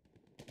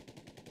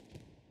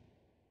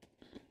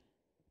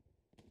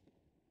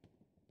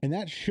 And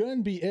that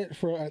should be it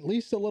for at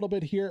least a little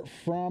bit here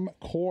from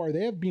Core.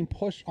 They have been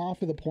pushed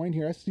off of the point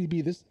here.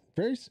 STB, this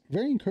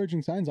very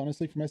encouraging signs,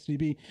 honestly, from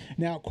STB.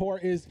 Now, Core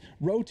is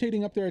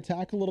rotating up their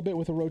attack a little bit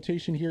with a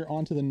rotation here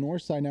onto the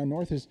north side. Now,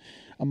 north is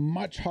a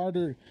much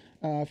harder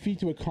feat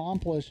to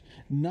accomplish.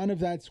 None of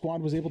that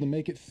squad was able to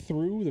make it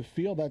through the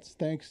field. That's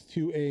thanks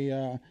to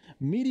a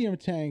medium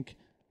tank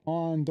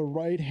on the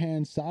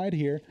right-hand side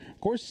here.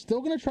 Core's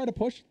still going to try to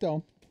push it,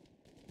 though.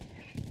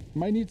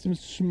 Might need some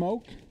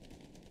smoke.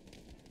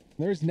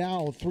 There's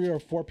now 3 or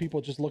 4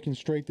 people just looking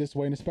straight this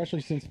way, and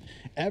especially since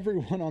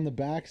everyone on the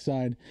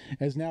backside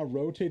has now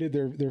rotated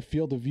their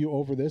field of view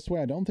over this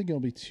way, I don't think it'll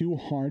be too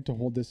hard to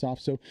hold this off.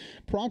 So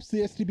props to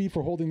the STB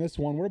for holding this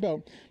one. We're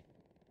about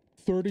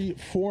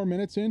 34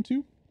 minutes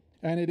into,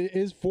 and it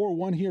is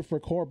 4-1 here for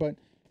Core, but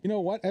you know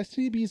what?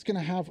 STB is going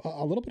to have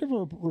a little bit of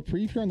a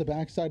reprieve here on the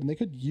backside, and they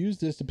could use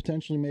this to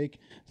potentially make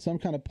some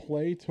kind of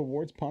play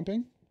towards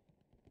pumping.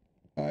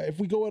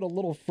 If we go out a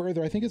little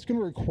further, I think it's going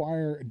to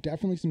require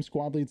definitely some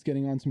squad leads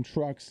getting on some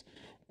trucks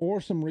or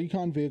some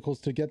recon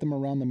vehicles to get them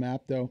around the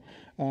map, though.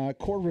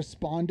 Core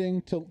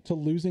responding to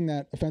losing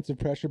that offensive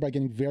pressure by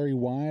getting very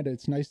wide.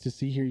 It's nice to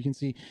see here. You can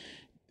see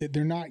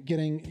they're not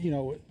getting, you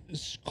know,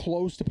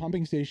 close to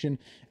pumping station.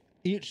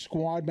 Each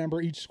squad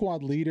member, each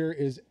squad leader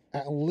is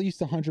at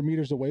least 100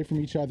 meters away from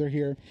each other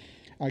here.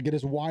 Get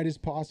as wide as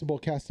possible,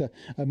 cast a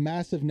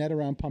massive net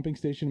around pumping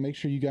station, make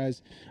sure you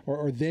guys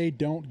or they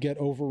don't get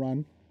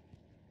overrun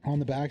on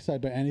the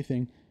backside by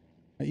anything.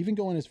 Even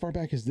going as far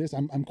back as this,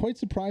 I'm quite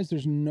surprised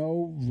there's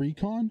no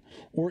recon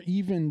or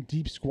even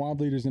deep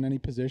squad leaders in any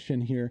position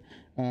here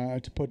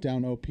to put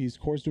down OPs.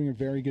 Core's doing a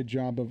very good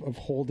job of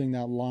holding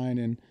that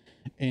line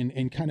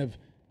and kind of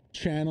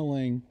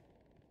channeling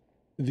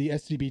the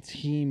STB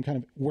team kind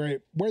of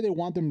where they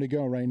want them to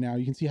go right now.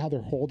 You can see how they're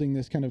holding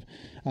this kind of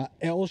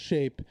L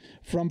shape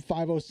from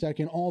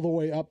 502nd all the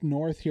way up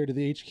north here to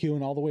the HQ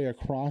and all the way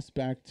across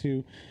back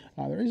to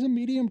there is a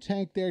medium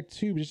tank there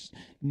too, but just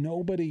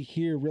nobody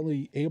here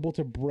really able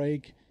to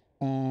break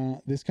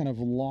this kind of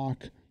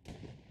lock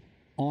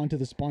onto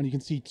the spawn. You can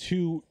see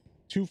two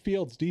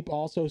fields deep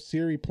also.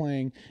 Siri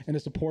playing in a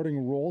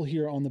supporting role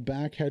here on the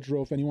back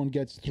hedgerow. If anyone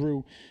gets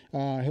through,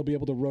 he'll be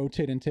able to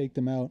rotate and take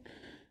them out.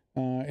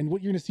 And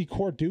what you're going to see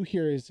Core do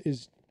here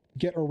is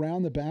get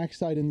around the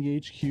backside in the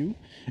HQ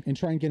and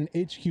try and get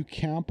an HQ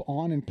camp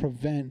on and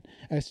prevent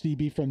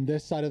STB from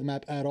this side of the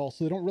map at all.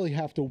 So they don't really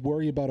have to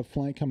worry about a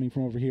flank coming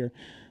from over here.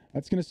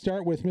 That's going to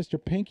start with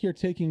Mr. Pink here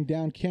taking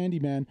down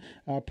Candyman.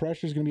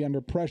 Pressure is going to be under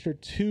pressure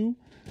 2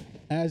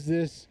 as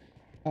this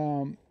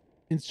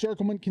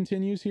encirclement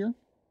continues here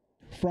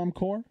from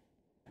Core.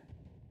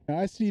 Now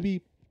STB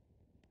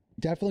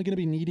definitely going to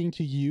be needing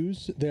to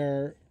use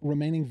their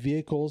remaining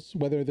vehicles,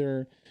 whether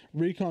they're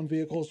recon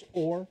vehicles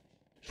or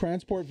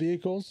transport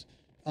vehicles,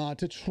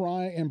 to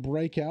try and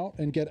break out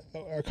and get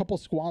a couple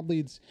squad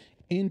leads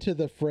into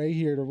the fray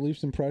here to relieve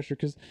some pressure,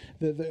 because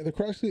the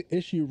crux of the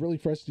issue really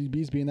for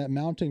STBs being that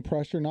mounting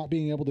pressure, not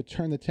being able to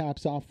turn the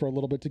taps off for a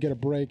little bit to get a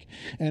break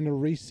and to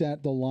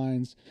reset the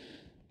lines.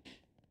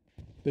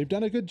 They've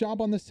done a good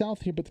job on the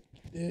south here, but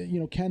you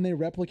know, can they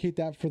replicate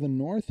that for the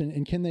north,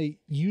 and can they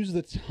use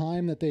the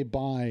time that they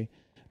buy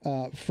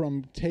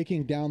from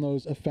taking down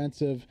those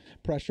offensive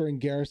pressure and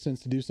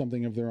garrisons to do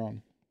something of their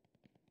own?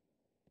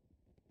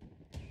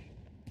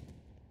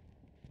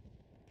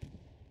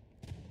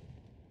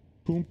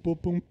 Boom, boom,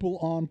 boom, boom,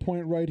 on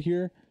point right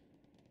here.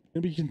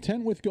 Gonna be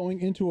content with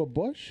going into a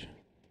bush.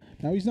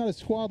 Now he's not a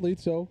squad lead,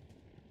 so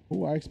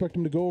I expect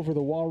him to go over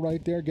the wall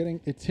right there,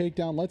 getting a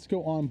takedown. Let's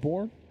go on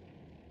board.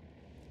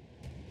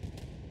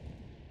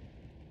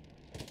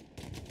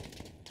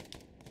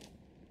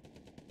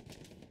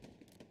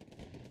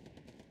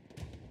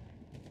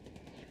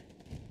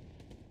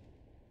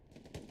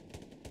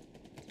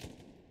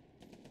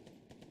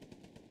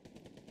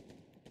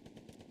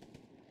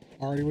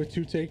 Already with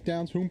 2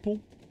 takedowns,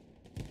 Humpel.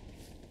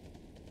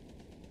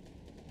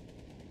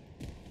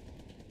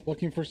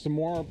 Looking for some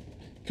more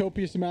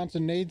copious amounts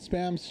of nade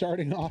spam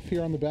starting off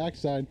here on the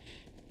backside.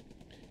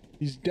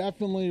 He's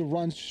definitely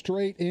run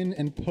straight in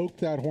and poked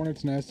that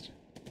hornet's nest.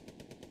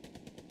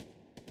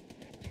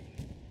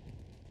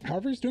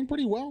 However, he's doing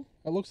pretty well.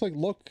 It looks like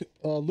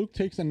Luke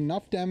takes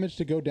enough damage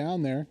to go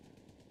down there.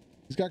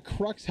 He's got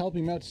Crux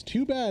helping him out. It's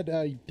too bad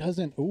he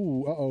doesn't...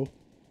 Ooh, uh-oh.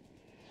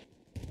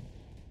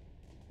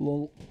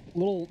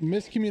 Little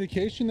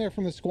miscommunication there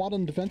from the squad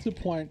on the defensive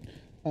point.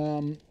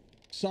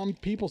 Some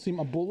people seem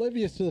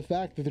oblivious to the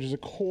fact that there's a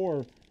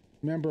core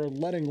member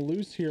letting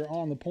loose here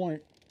on the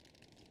point.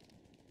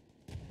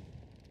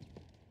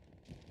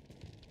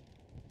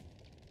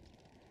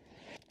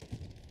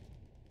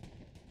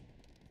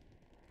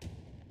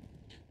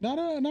 Not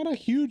a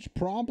huge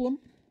problem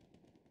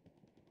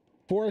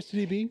for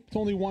STDB. It's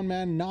only one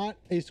man, not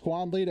a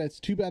squad lead. It's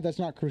too bad that's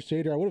not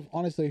Crusader. I would have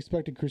honestly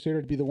expected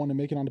Crusader to be the one to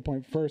make it onto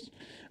point first.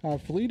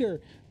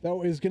 Fleeter,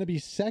 though, is going to be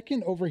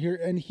second over here,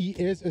 and he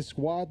is a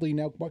squad lead.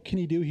 Now, what can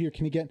he do here?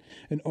 Can he get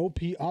an OP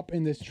up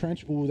in this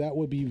trench? Ooh, that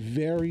would be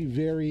very,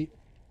 very...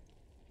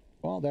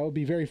 Well, that would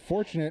be very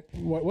fortunate.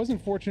 What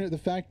wasn't fortunate, the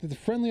fact that the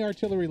friendly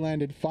artillery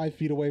landed 5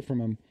 feet away from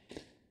him.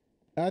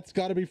 That's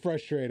got to be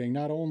frustrating.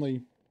 Not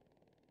only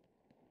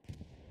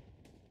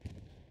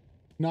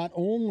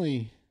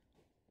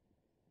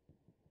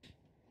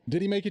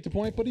did he make it to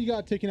point, but he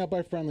got taken out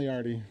by friendly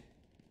arty.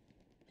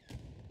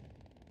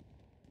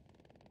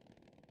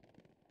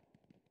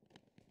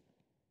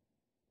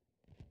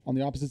 On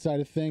the opposite side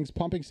of things,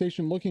 pumping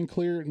station looking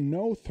clear.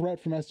 No threat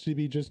from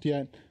STB just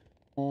yet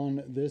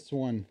on this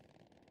one.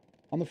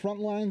 On the front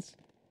lines,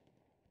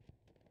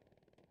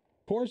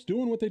 of course,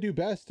 doing what they do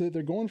best.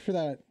 They're going for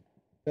that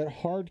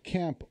hard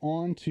camp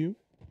onto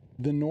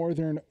the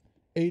northern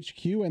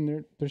HQ,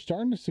 and they're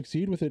starting to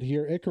succeed with it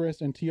here. Icarus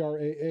and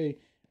TRAA,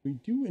 we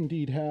do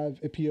indeed have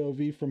a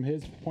POV from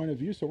his point of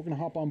view, so we're going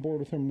to hop on board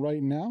with him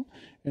right now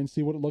and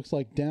see what it looks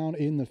like down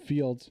in the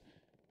fields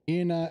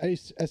in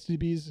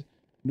STB's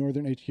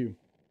northern HQ.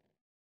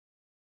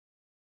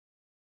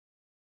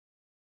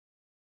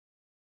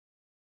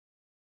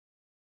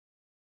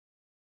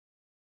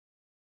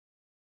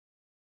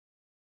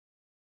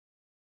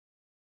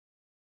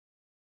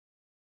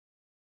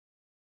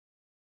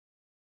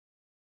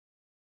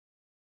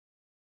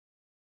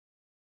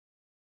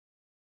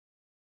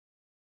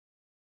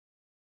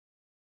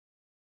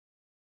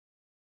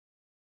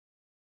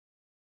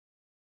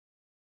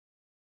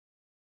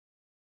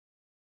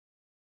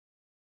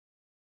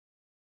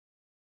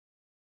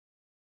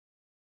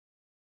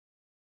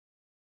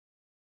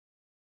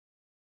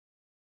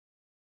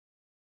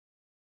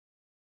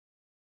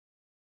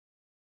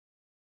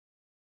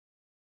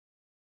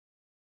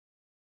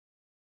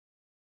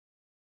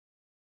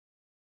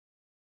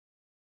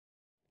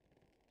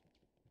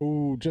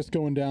 Ooh, just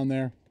going down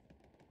there.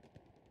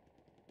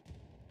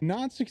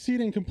 Not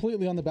succeeding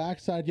completely on the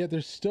backside yet.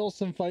 There's still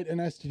some fight in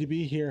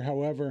STDB here.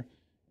 However,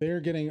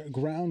 they're getting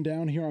ground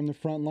down here on the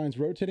front lines.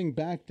 Rotating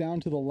back down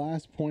to the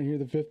last point here,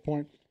 the 5th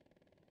point.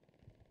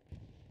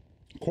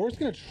 Core's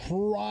going to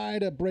try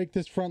to break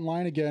this front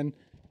line again.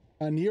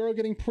 Nero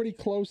getting pretty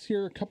close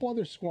here. A couple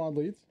other squad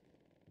leads.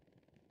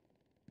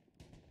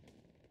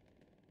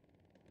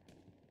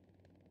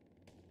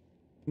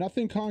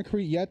 Nothing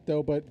concrete yet,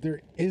 though, but there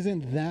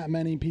isn't that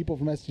many people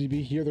from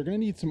STB here. They're going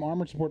to need some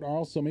armor support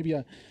also. Maybe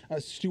a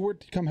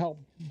Stewart to come help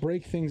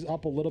break things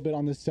up a little bit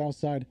on this south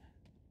side.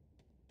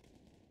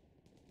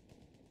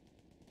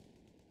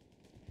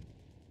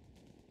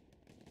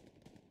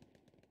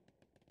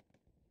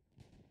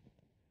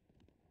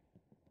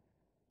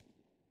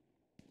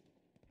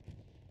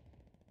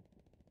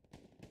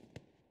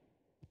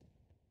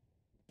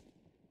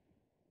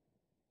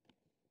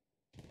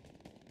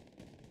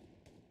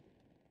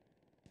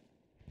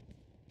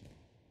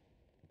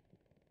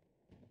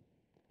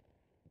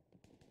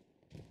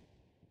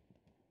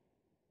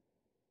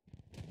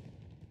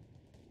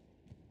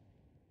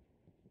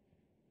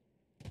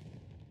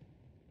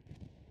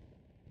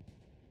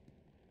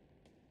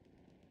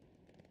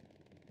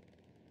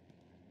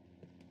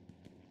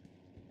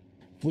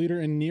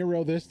 Fleeter and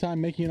Nero this time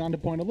making it onto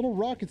point. A little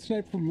rocket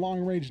snipe from long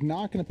range,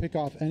 not going to pick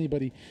off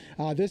anybody.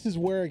 This is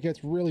where it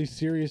gets really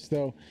serious,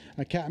 though.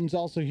 Captain's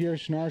also here,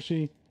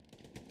 Schnarshi.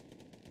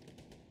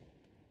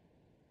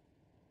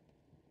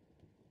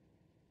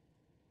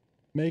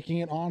 Making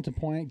it onto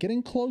point.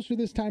 Getting closer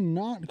this time,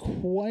 not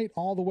quite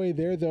all the way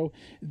there, though.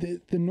 The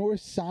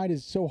north side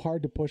is so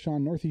hard to push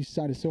on. Northeast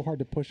side is so hard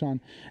to push on.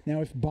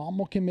 Now, if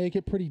Bommel can make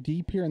it pretty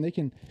deep here, and they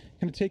can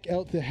kind of take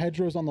out the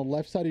hedgerows on the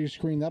left side of your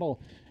screen, that'll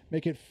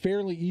make it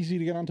fairly easy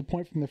to get onto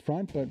point from the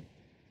front, but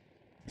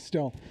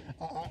still,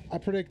 I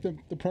predict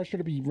the pressure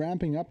to be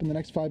ramping up in the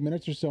next 5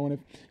 minutes or so, and if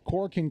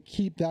Core can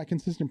keep that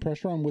consistent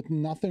pressure on with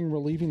nothing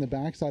relieving the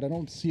backside, I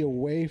don't see a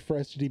way for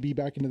STDB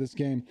back into this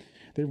game.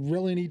 They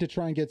really need to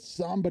try and get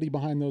somebody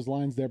behind those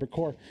lines there, but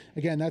Core,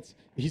 again, that's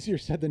easier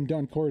said than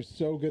done. Core is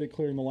so good at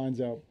clearing the lines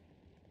out.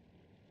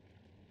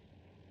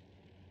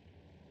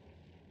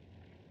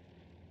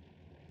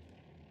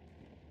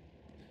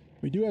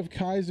 We do have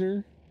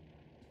Kaiser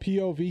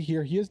POV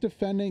here. He is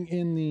defending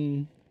in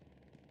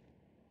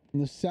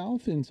the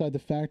south, inside the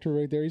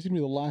factory right there. He's gonna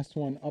be the last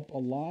one up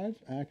alive,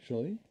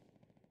 actually.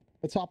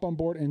 Let's hop on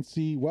board and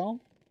see. Well,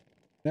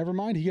 never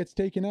mind, he gets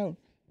taken out.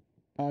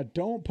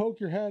 Don't poke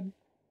your head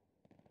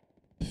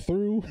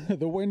through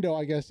the window,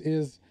 I guess,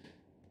 is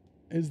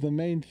the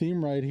main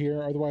theme right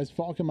here. Otherwise,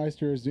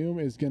 Falkenmeister Zoom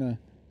is gonna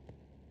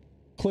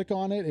click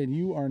on it and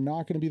you are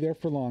not gonna be there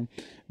for long.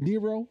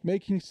 Nero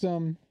making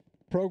some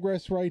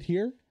progress right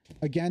here.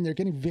 Again, they're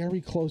getting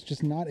very close,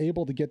 just not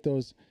able to get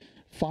those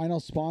final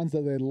spawns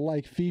that they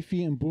like.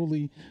 Fifi and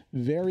Bully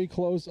very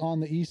close on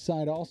the east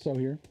side also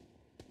here.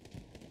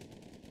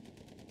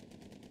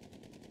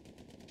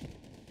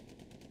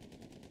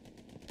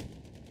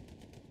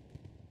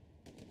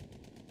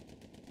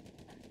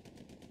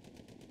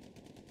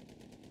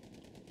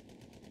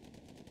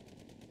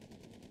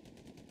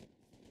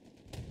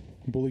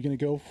 Bully gonna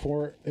go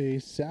for a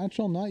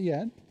satchel, not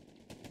yet.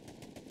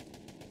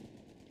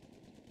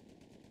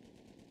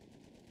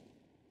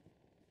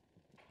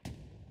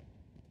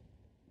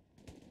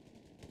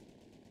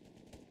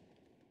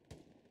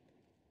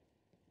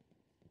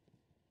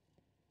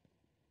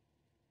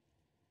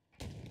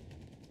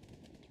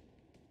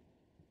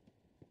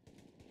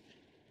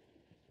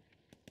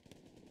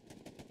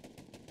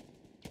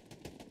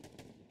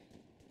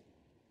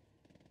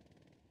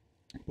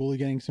 Bully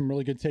getting some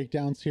really good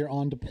takedowns here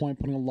onto point,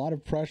 putting a lot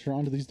of pressure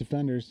onto these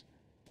defenders.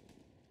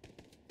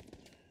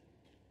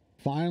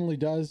 Finally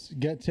does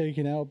get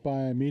taken out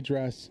by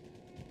Midras.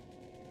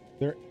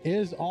 There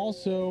is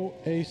also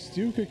a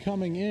Stuka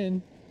coming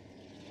in.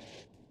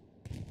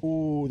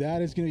 Ooh,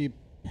 that is going to be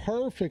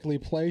perfectly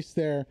placed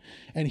there.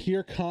 And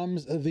here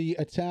comes the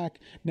attack.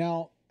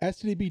 Now,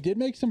 STDB did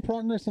make some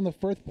progress on the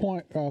fourth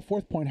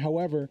point.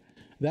 However,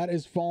 that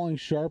is falling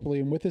sharply,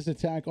 and with this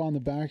attack on the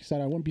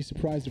backside, I wouldn't be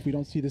surprised if we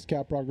don't see this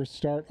cap progress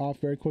start off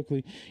very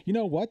quickly. You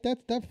know what?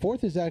 That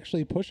fourth is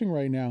actually pushing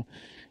right now.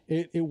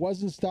 It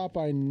wasn't stopped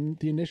by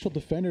the initial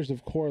defenders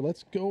of core.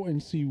 Let's go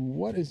and see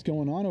what is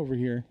going on over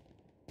here.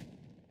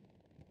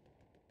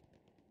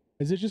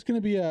 Is it just going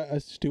to be a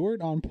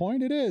Stewart on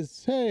point? It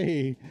is.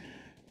 Hey,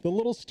 the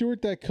little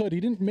Stewart that could.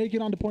 He didn't make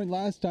it onto point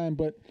last time,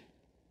 but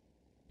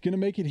going to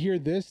make it here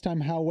this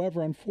time.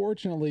 However,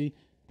 unfortunately,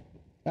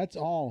 that's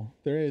all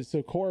there is.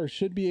 So core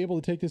should be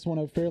able to take this one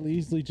up fairly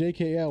easily.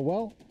 JKL,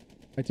 well,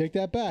 I take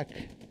that back.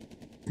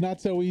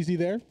 Not so easy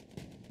there.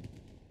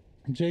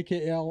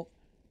 JKL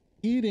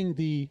eating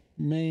the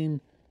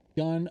main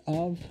gun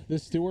of the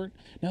Stewart.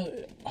 Now,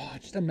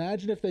 just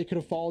imagine if they could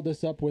have followed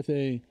this up with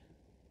a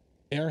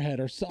airhead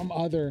or some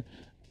other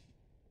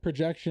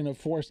projection of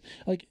force.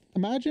 Like,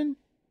 imagine,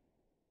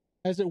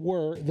 as it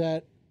were,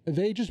 that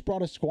they just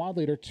brought a squad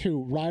leader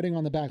too, riding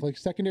on the back, like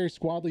secondary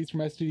squad leads from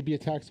STDB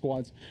attack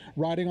squads,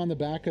 riding on the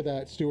back of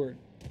that Stewart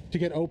to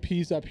get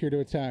OPs up here to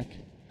attack.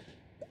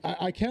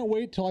 I can't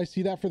wait till I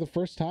see that for the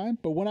first time,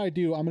 but when I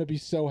do, I'm going to be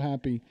so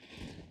happy.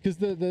 Because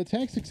the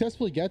tank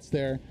successfully gets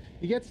there.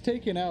 He gets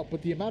taken out,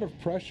 but the amount of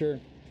pressure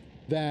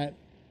that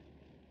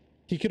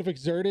he could have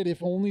exerted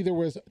if only there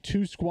was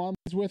 2 squad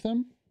leads with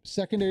him,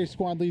 secondary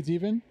squad leads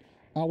even,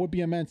 would be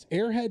immense.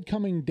 Airhead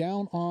coming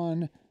down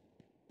on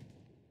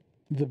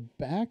the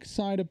back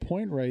side of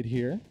point right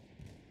here.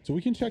 So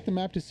we can check the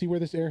map to see where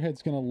this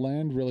airhead's going to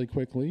land really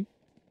quickly.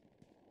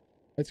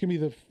 That's going to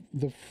be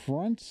the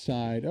front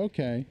side.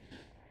 Okay.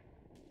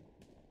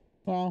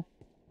 Well,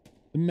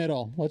 the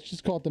middle. Let's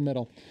just call it the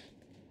middle.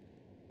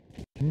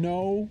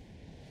 No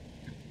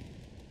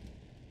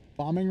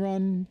bombing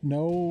run,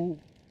 no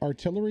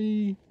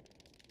artillery,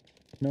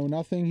 no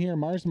nothing here.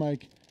 Mars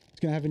Mike is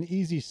going to have an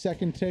easy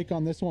second take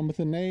on this one with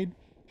a nade.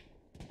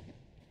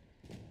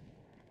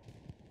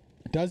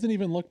 Doesn't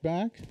even look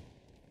back.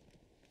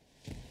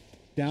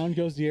 Down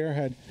goes the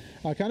airhead.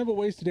 Kind of a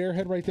wasted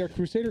airhead right there.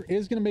 Crusader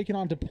is going to make it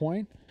onto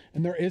point,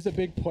 and there is a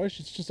big push.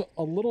 It's just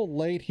a little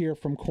late here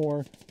from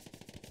core.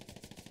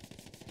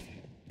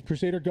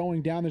 Crusader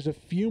going down. There's a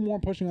few more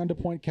pushing onto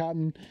point.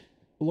 Captain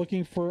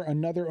looking for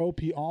another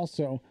OP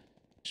also.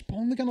 Just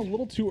only gone a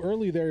little too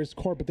early there is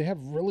core, but they have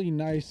really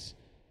nice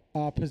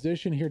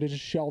position here to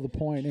just shell the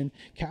point, and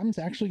Captain's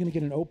actually going to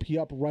get an OP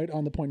up right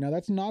on the point. Now,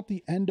 that's not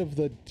the end of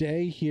the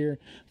day here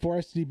for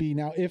STDB.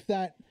 Now, if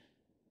that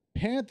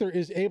Panther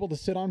is able to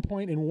sit on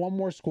point and one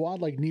more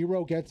squad like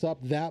Nero gets up,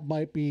 that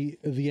might be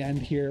the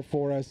end here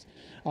for us.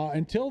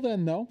 Until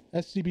then, though,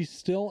 STDB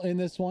still in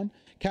this one.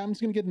 Captain's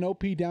going to get an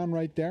OP down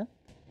right there,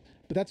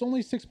 but that's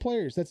only 6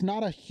 players. That's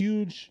not a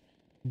huge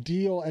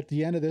deal at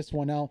the end of this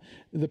one. Now,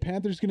 the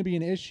Panther's going to be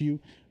an issue,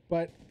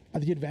 but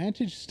the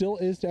advantage still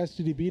is to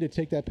STDB to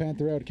take that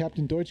Panther out.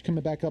 Captain Deutsch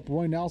coming back up.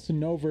 Roy Nelson,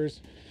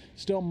 Novers.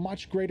 Still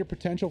much greater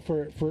potential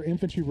for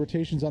infantry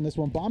rotations on this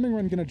one. Bombing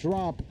run going to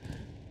drop.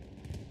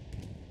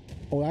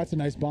 Oh, that's a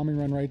nice bombing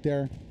run right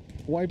there.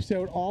 Wipes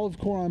out all of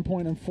core on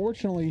point.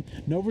 Unfortunately,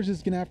 Novers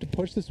is going to have to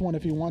push this one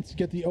if he wants to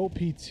get the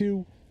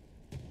OP2.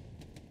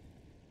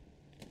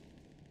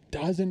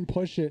 Doesn't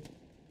push it.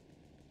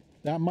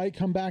 That might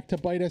come back to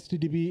bite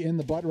STDB in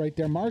the butt right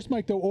there. Mars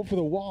Mike, though, over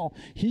the wall.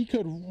 He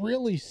could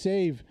really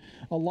save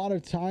a lot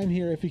of time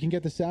here if he can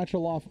get the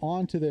satchel off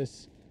onto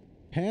this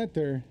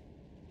Panther.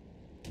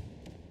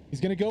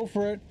 He's going to go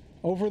for it.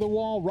 Over the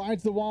wall,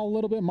 rides the wall a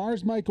little bit.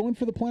 Mars Mike going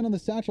for the plant on the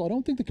satchel. I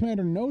don't think the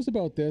commander knows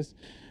about this.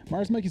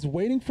 Mars Mike is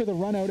waiting for the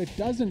run out. It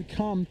doesn't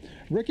come.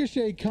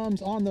 Ricochet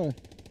comes on the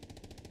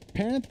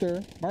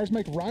Panther. Mars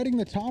Mike riding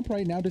the top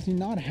right now. Does he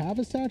not have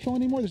a satchel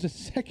anymore? There's a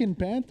second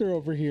Panther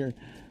over here.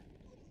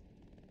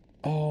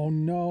 Oh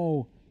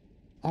no.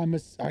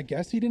 I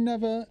guess he didn't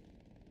have a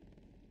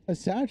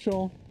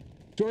satchel.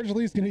 George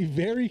Lee's going to be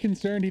very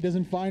concerned he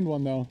doesn't find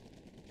one though.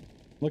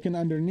 Looking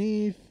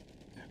underneath,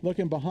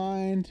 looking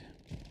behind.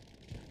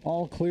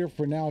 All clear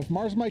for now. If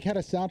Mars Mike had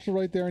a satchel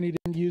right there and he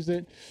didn't use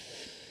it,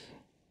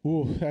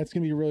 ooh, that's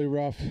going to be really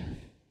rough.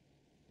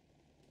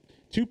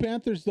 Two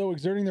Panthers, though,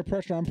 exerting their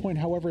pressure on point.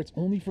 However, it's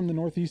only from the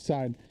northeast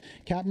side.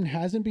 Captain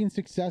hasn't been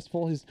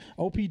successful. His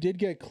OP did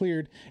get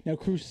cleared. Now,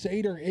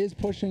 Crusader is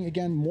pushing,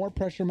 again, more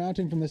pressure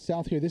mounting from the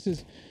south here.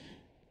 This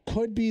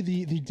could be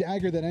the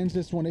dagger that ends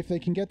this one if they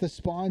can get the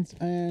spawns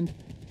and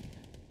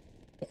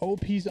the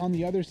OPs on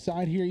the other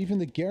side here. Even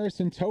the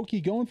Garrison.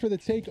 Toki going for the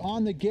take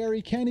on the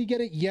Gary. Can he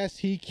get it? Yes,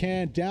 he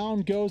can.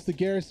 Down goes the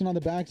Garrison on the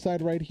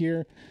backside right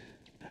here.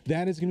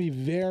 That is going to be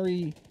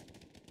very,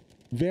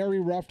 very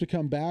rough to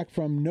come back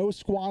from. No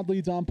squad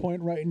leads on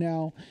point right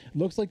now.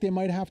 Looks like they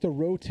might have to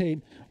rotate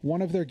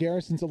one of their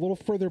Garrisons a little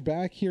further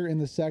back here in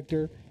the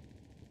sector.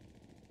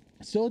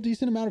 Still a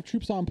decent amount of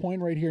troops on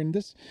point right here. And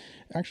this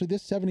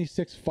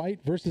 76 fight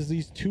versus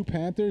these two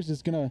Panthers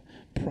is going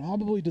to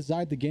probably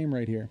decide the game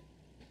right here.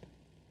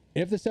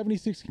 If the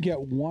 76 can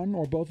get one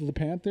or both of the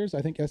Panthers,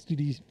 I think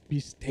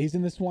STDB stays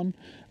in this one,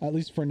 at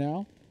least for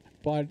now.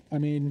 But, I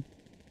mean,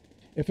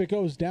 if it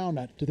goes down,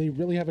 do they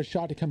really have a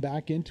shot to come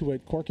back into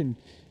it? Cork can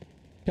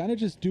kind of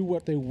just do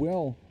what they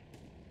will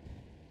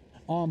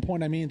on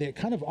point. I mean, they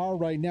kind of are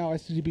right now.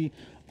 STDB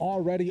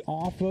already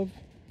off of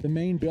the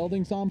main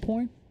buildings on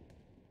point.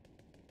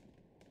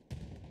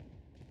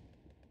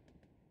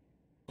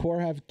 Core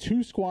have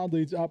two squad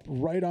leads up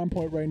right on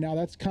point right now.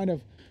 That's kind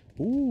of...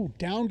 Ooh,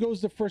 down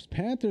goes the first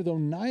Panther, though.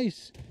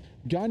 Nice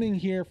gunning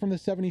here from the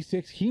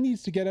 76. He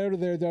needs to get out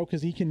of there, though,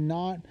 because he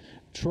cannot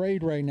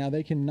trade right now.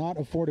 They cannot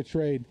afford a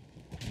trade.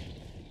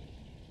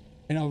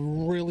 And a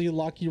really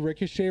lucky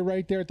Ricochet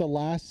right there at the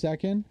last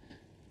second.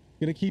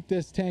 Gonna keep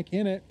this tank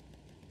in it.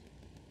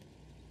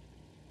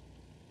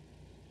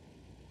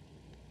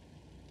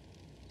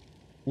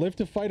 Live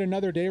to fight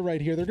another day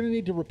right here. They're gonna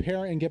need to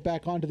repair and get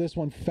back onto this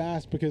one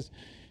fast, because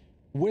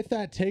with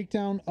that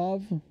takedown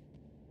of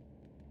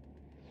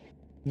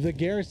the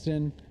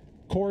Garrison,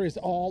 Core is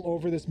all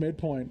over this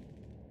midpoint.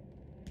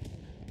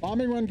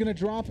 Bombing run gonna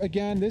drop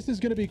again. This is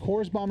gonna be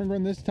Core's bombing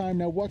run this time.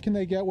 Now what can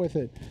they get with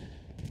it?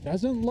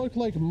 Doesn't look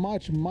like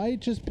much. Might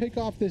just pick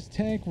off this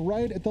tank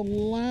right at the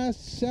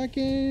last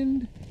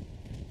second.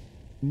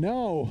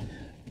 No.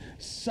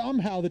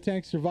 Somehow the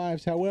tank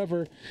survives.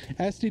 However,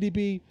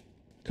 STDB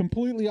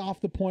completely off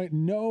the point.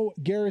 No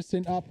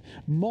Garrison up.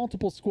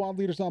 Multiple squad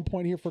leaders on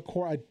point here for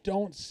Core. I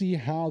don't see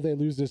how they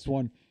lose this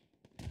one.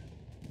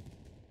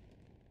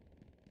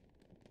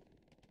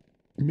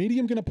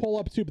 Medium going to pull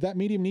up too, but that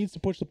medium needs to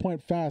push the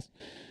point fast.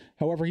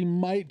 However, he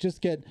might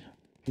just get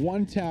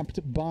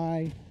one-tapped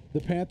by the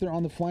Panther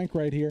on the flank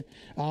right here.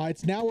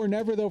 It's now or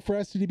never, though, for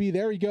STDB.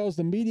 There he goes.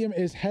 The medium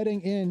is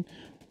heading in.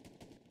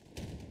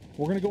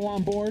 We're going to go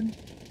on board.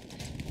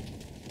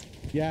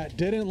 Yeah, it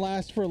didn't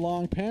last for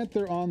long.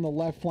 Panther on the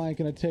left flank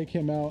going to take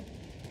him out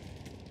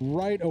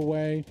right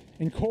away.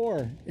 And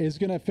Core is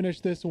going to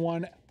finish this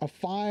one a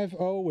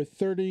 5-0 with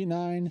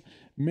 39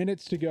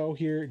 minutes to go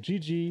here.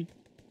 GG.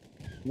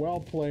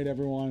 Well played,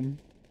 everyone.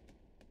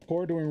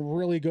 Core doing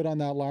really good on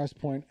that last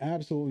point.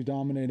 Absolutely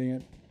dominating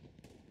it.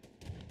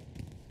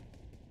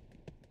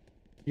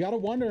 You gotta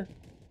wonder,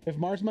 if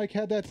Mars Mike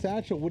had that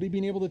satchel, would he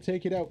been able to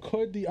take it out?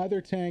 Could the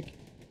other tank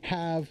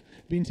have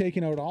been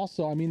taken out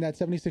also? I mean, that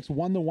 76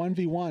 won the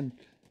 1v1.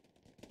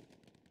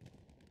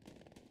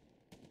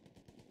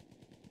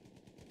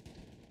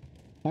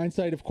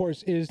 Hindsight, of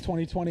course, is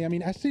 2020. I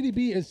mean,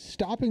 STDB is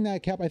stopping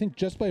that cap, I think,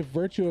 just by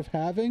virtue of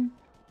having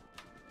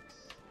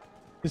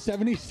the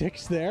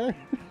 76 there.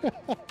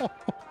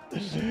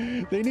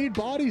 They need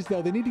bodies,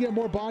 though. They need to get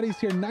more bodies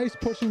here. Nice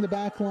pushing the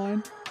back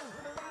line.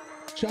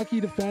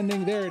 Chucky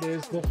defending. There it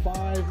is. The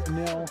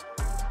 5-0.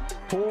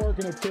 Core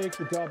going to take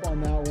the dub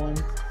on that one.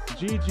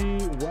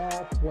 GG.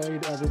 Well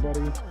played,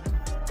 everybody.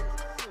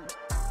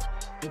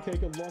 We'll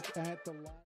take a look at the last...